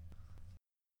Luthor.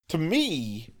 To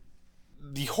me,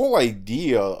 the whole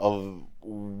idea of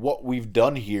what we've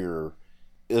done here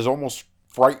is almost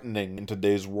frightening in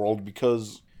today's world,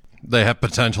 because they have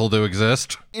potential to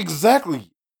exist. Exactly.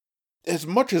 As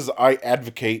much as I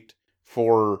advocate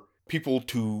for people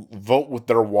to vote with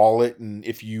their wallet, and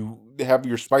if you have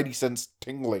your spidey sense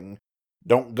tingling,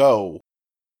 don't go,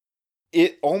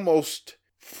 it almost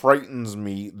frightens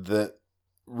me that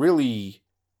really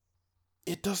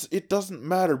it doesn't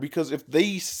matter, because if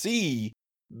they see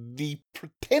the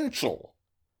potential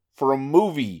for a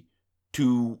movie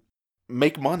to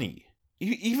make money,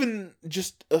 even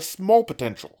just a small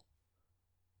potential,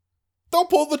 they'll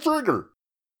pull the trigger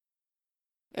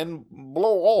and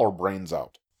blow all our brains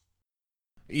out.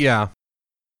 Yeah.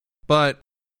 But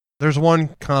there's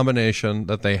one combination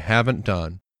that they haven't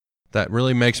done that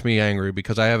really makes me angry,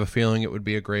 because I have a feeling it would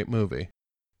be a great movie.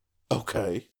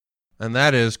 Okay. And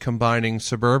that is combining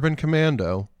Suburban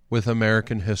Commando with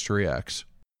American History X.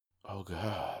 Oh,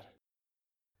 God.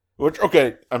 Which,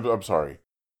 okay, I'm sorry.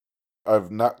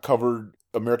 I've not covered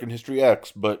American History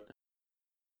X, but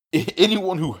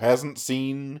anyone who hasn't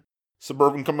seen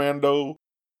Suburban Commando,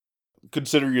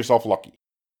 consider yourself lucky.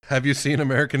 Have you seen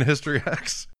American History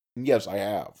X? Yes, I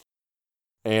have.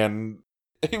 And,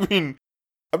 I mean,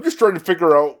 I'm just trying to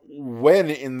figure out when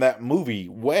in that movie,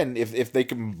 if they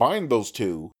combine those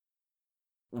two,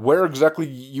 where exactly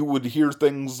you would hear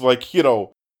things like, you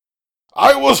know,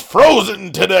 I was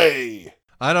frozen today!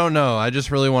 I don't know. I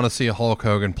just really want to see Hulk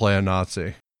Hogan play a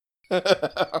Nazi.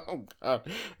 Oh, God.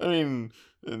 I mean,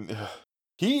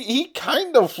 he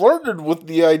kind of flirted with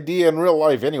the idea in real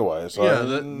life anyway. So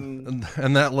yeah,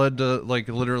 and that led to, like,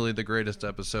 literally the greatest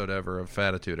episode ever of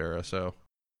Fatitude Era, so.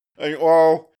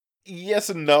 Well,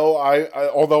 yes and no. I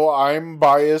although I'm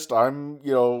biased, I'm,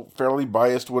 you know, fairly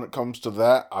biased when it comes to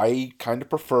that. I kind of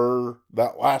prefer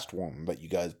that last one that you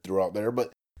guys threw out there,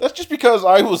 but that's just because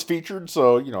I was featured,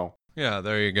 so, you know. Yeah,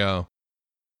 there you go.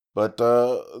 But,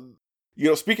 you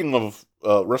know, speaking of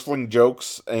wrestling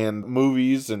jokes and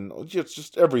movies and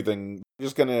just everything,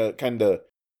 just gonna kind of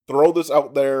throw this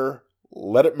out there,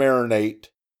 let it marinate.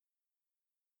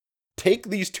 Take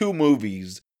these two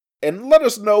movies and let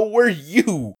us know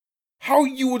how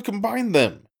you would combine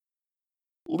them.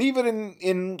 Leave it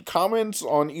in comments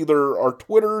on either our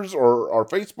Twitters or our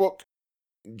Facebook.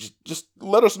 Just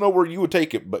let us know where you would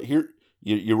take it. But here,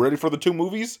 you ready for the two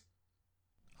movies?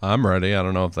 I'm ready. I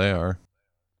don't know if they are.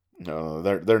 No,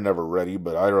 they're never ready,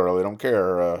 but I really don't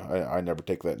care. I never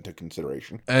take that into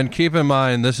consideration. And keep in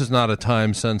mind, this is not a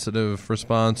time-sensitive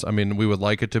response. I mean, we would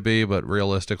like it to be, but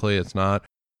realistically, it's not.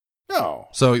 No.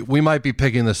 So we might be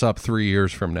picking this up 3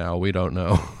 years from now. We don't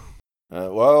know.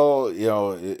 Well, you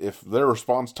know, if their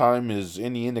response time is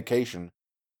any indication,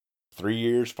 3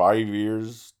 years, 5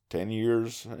 years, 10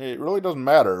 years, it really doesn't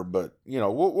matter. But, you know,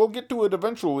 we'll get to it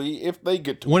eventually if they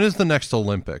get to it. When is the next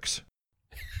Olympics?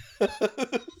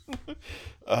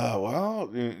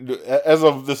 Well, as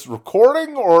of this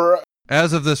recording, or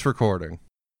As of this recording.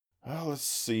 well, let's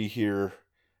see here.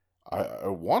 I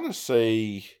want to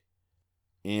say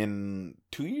in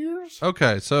 2 years.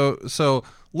 Okay, so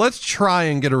let's try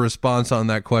and get a response on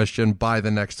that question by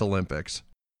the next Olympics.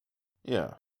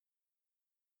 Yeah.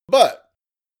 But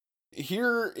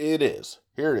here it is.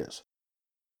 Here it is.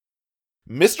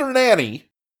 Mr.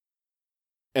 Nanny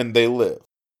and They Live.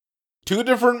 2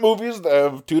 different movies that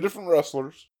have 2 different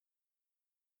wrestlers,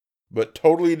 but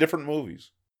totally different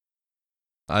movies.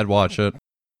 I'd watch it.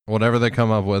 Whatever they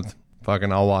come up with,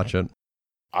 fucking I'll watch it.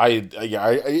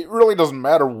 It really doesn't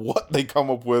matter what they come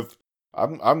up with.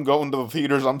 I'm going to the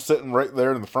theaters. I'm sitting right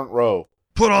there in the front row.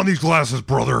 Put on these glasses,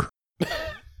 brother.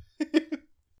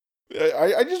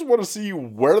 I just want to see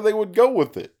where they would go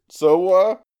with it.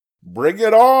 So, bring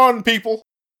it on, people.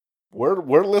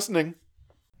 We're listening.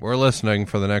 We're listening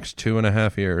for the next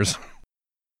 2.5 years.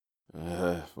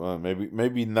 Well,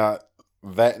 maybe not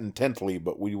that intently,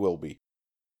 but we will be.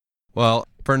 Well,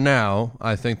 for now,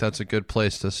 I think that's a good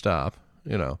place to stop.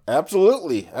 You know.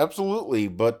 Absolutely.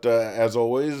 But as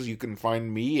always, you can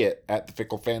find me at the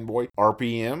Fickle Fanboy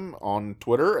RPM on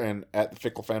Twitter and at the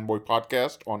Fickle Fanboy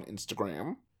Podcast on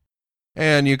Instagram.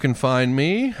 And you can find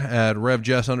me at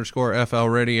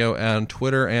RevJess_FL Radio on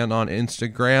Twitter and on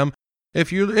Instagram.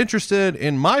 If you're interested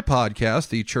in my podcast,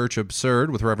 The Church Absurd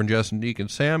with Reverend Jess and Deacon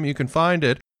Sam, you can find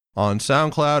it on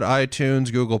SoundCloud,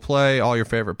 iTunes, Google Play, all your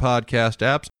favorite podcast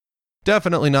apps.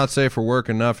 Definitely not safe for work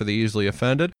and not for the easily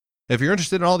offended. If you're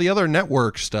interested in all the other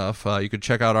network stuff, you could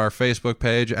check out our Facebook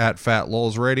page at Fat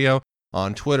Lulz Radio,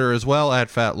 on Twitter as well at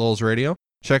Fat Lulz Radio.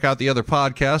 Check out the other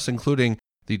podcasts, including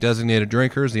the Designated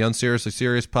Drinkers, the Unseriously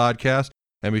Serious podcast,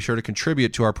 and be sure to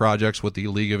contribute to our projects with the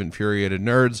League of Infuriated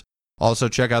Nerds. Also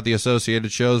check out the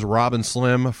associated shows Rob and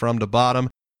Slim From the Bottom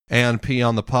and Pee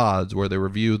on the Pods, where they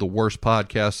review the worst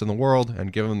podcasts in the world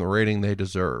and give them the rating they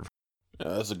deserve.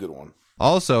 Yeah, that's a good one.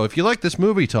 Also, if you like this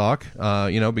movie talk,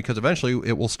 because eventually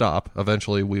it will stop.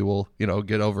 Eventually we will,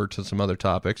 get over to some other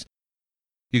topics.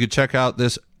 You could check out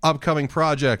this upcoming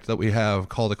project that we have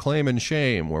called Acclaim and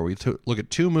Shame, where we look at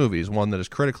 2 movies, one that is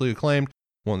critically acclaimed,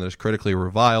 one that is critically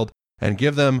reviled, and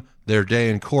give them their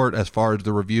day in court as far as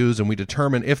the reviews, and we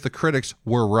determine if the critics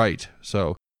were right.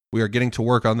 So we are getting to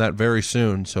work on that very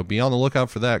soon. So be on the lookout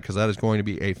for that, because that is going to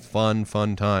be a fun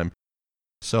time.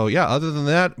 So, yeah, other than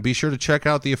that, be sure to check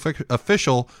out the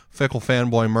official Fickle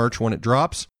Fanboy merch when it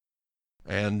drops.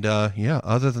 And,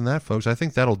 other than that, folks, I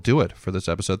think that'll do it for this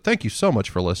episode. Thank you so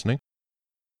much for listening.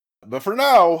 But for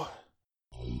now,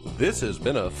 This has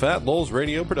been a Fat Lulz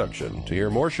Radio production. To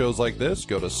hear more shows like this,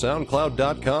 go to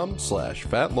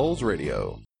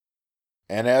soundcloud.com/FatLulzRadio.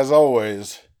 and as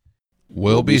always,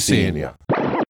 We'll be seeing you.